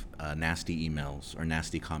of nasty emails or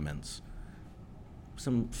nasty comments,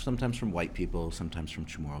 sometimes from white people, sometimes from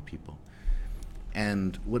Chamorro people.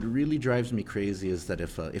 And what really drives me crazy is that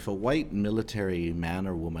if a white military man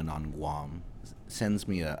or woman on Guam sends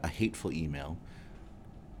me a hateful email,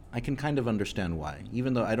 I can kind of understand why.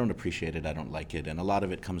 Even though I don't appreciate it, I don't like it, and a lot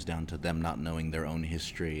of it comes down to them not knowing their own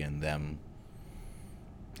history and them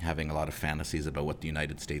having a lot of fantasies about what the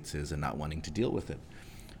United States is and not wanting to deal with it.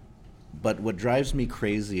 But what drives me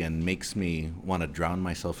crazy and makes me want to drown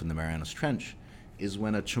myself in the Marianas Trench is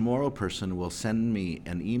when a Chamorro person will send me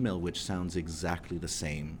an email which sounds exactly the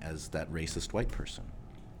same as that racist white person.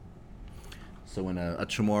 So when a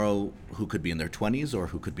Chamorro who could be in their 20s or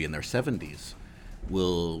who could be in their 70s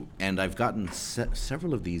and I've gotten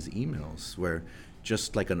several of these emails where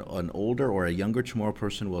just like an older or a younger Chamorro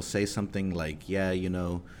person will say something like, yeah, you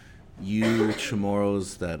Chamorro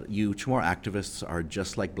activists are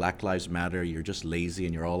just like Black Lives Matter, you're just lazy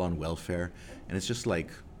and you're all on welfare. And it's just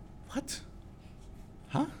like, what?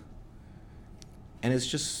 Huh? And it's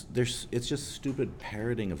just stupid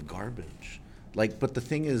parroting of garbage. Like, but the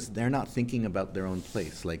thing is, they're not thinking about their own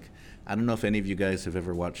place. Like, I don't know if any of you guys have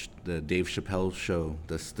ever watched the Dave Chappelle show,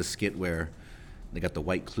 the skit where they got the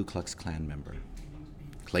white Ku Klux Klan member,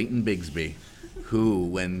 Clayton Bigsby, who,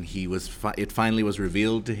 when it finally was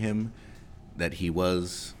revealed to him that he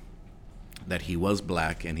was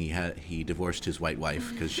black, and he divorced his white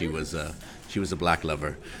wife because she was a black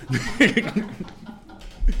lover.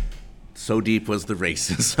 So deep was the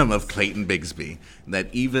racism of Clayton Bigsby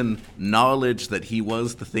that even knowledge that he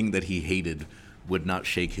was the thing that he hated would not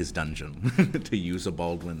shake his dungeon, to use a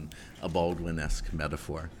Baldwin-esque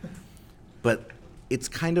metaphor. But it's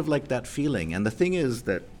kind of like that feeling. And the thing is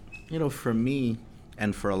that, for me,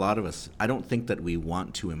 And for a lot of us, I don't think that we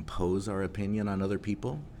want to impose our opinion on other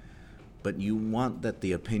people, but you want that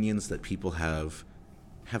the opinions that people have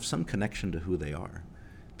some connection to who they are,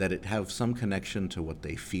 that it have some connection to what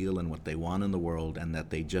they feel and what they want in the world, and that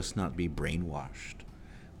they just not be brainwashed,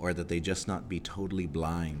 or that they just not be totally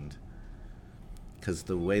blind.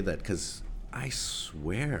 Because I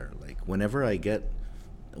swear, like, whenever I get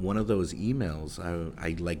one of those emails,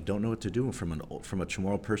 I like don't know what to do from a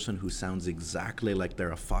Chamorro person who sounds exactly like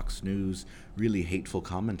they're a Fox News really hateful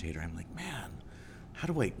commentator. I'm like, man,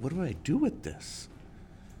 what do I do with this?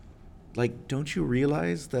 Like, don't you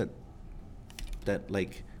realize that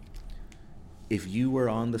like, if you were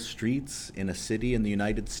on the streets in a city in the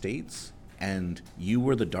United States and you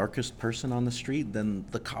were the darkest person on the street, then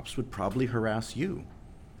the cops would probably harass you.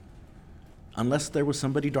 Unless there was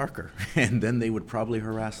somebody darker, and then they would probably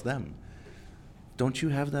harass them. Don't you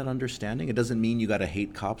have that understanding? It doesn't mean you gotta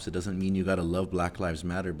hate cops, it doesn't mean you gotta love Black Lives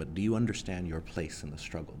Matter, but do you understand your place in the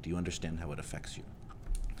struggle? Do you understand how it affects you?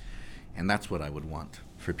 And that's what I would want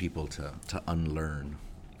for people to unlearn.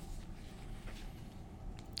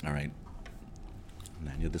 All right.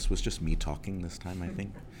 Nanya, this was just me talking this time, I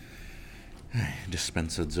think.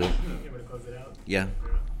 Dispensa zo. You want to close it out? Yeah.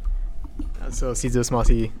 So, Sizo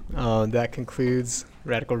Smati, that concludes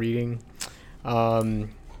Radical Reading.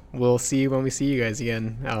 We'll see you when we see you guys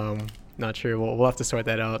again. Not sure. We'll have to sort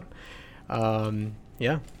that out.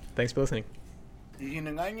 Yeah. Thanks for listening.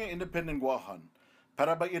 Ihinanganya independent guahan.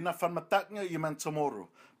 Para ba ina fan mataknya iman tomorrow.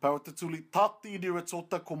 Para tatuli takti di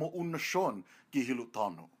retota como una shon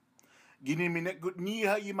gihilutano. Gini minek gut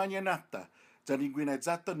niha imanya nata. Jani gwina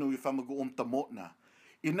zata no ifamagu tamotna.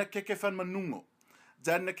 Ina keke fan manungo.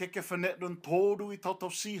 Jana keke fanet don todo I tautau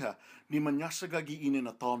siha ni manyasaga gi ine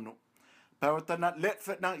na tano. Para tanat let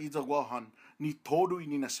fet na izaguahan ni todo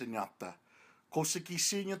ini na senyata. Kosiki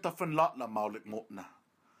sinya ta fan lat la maulik motna.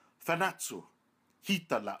 Fanatsu,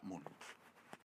 hita lat mon.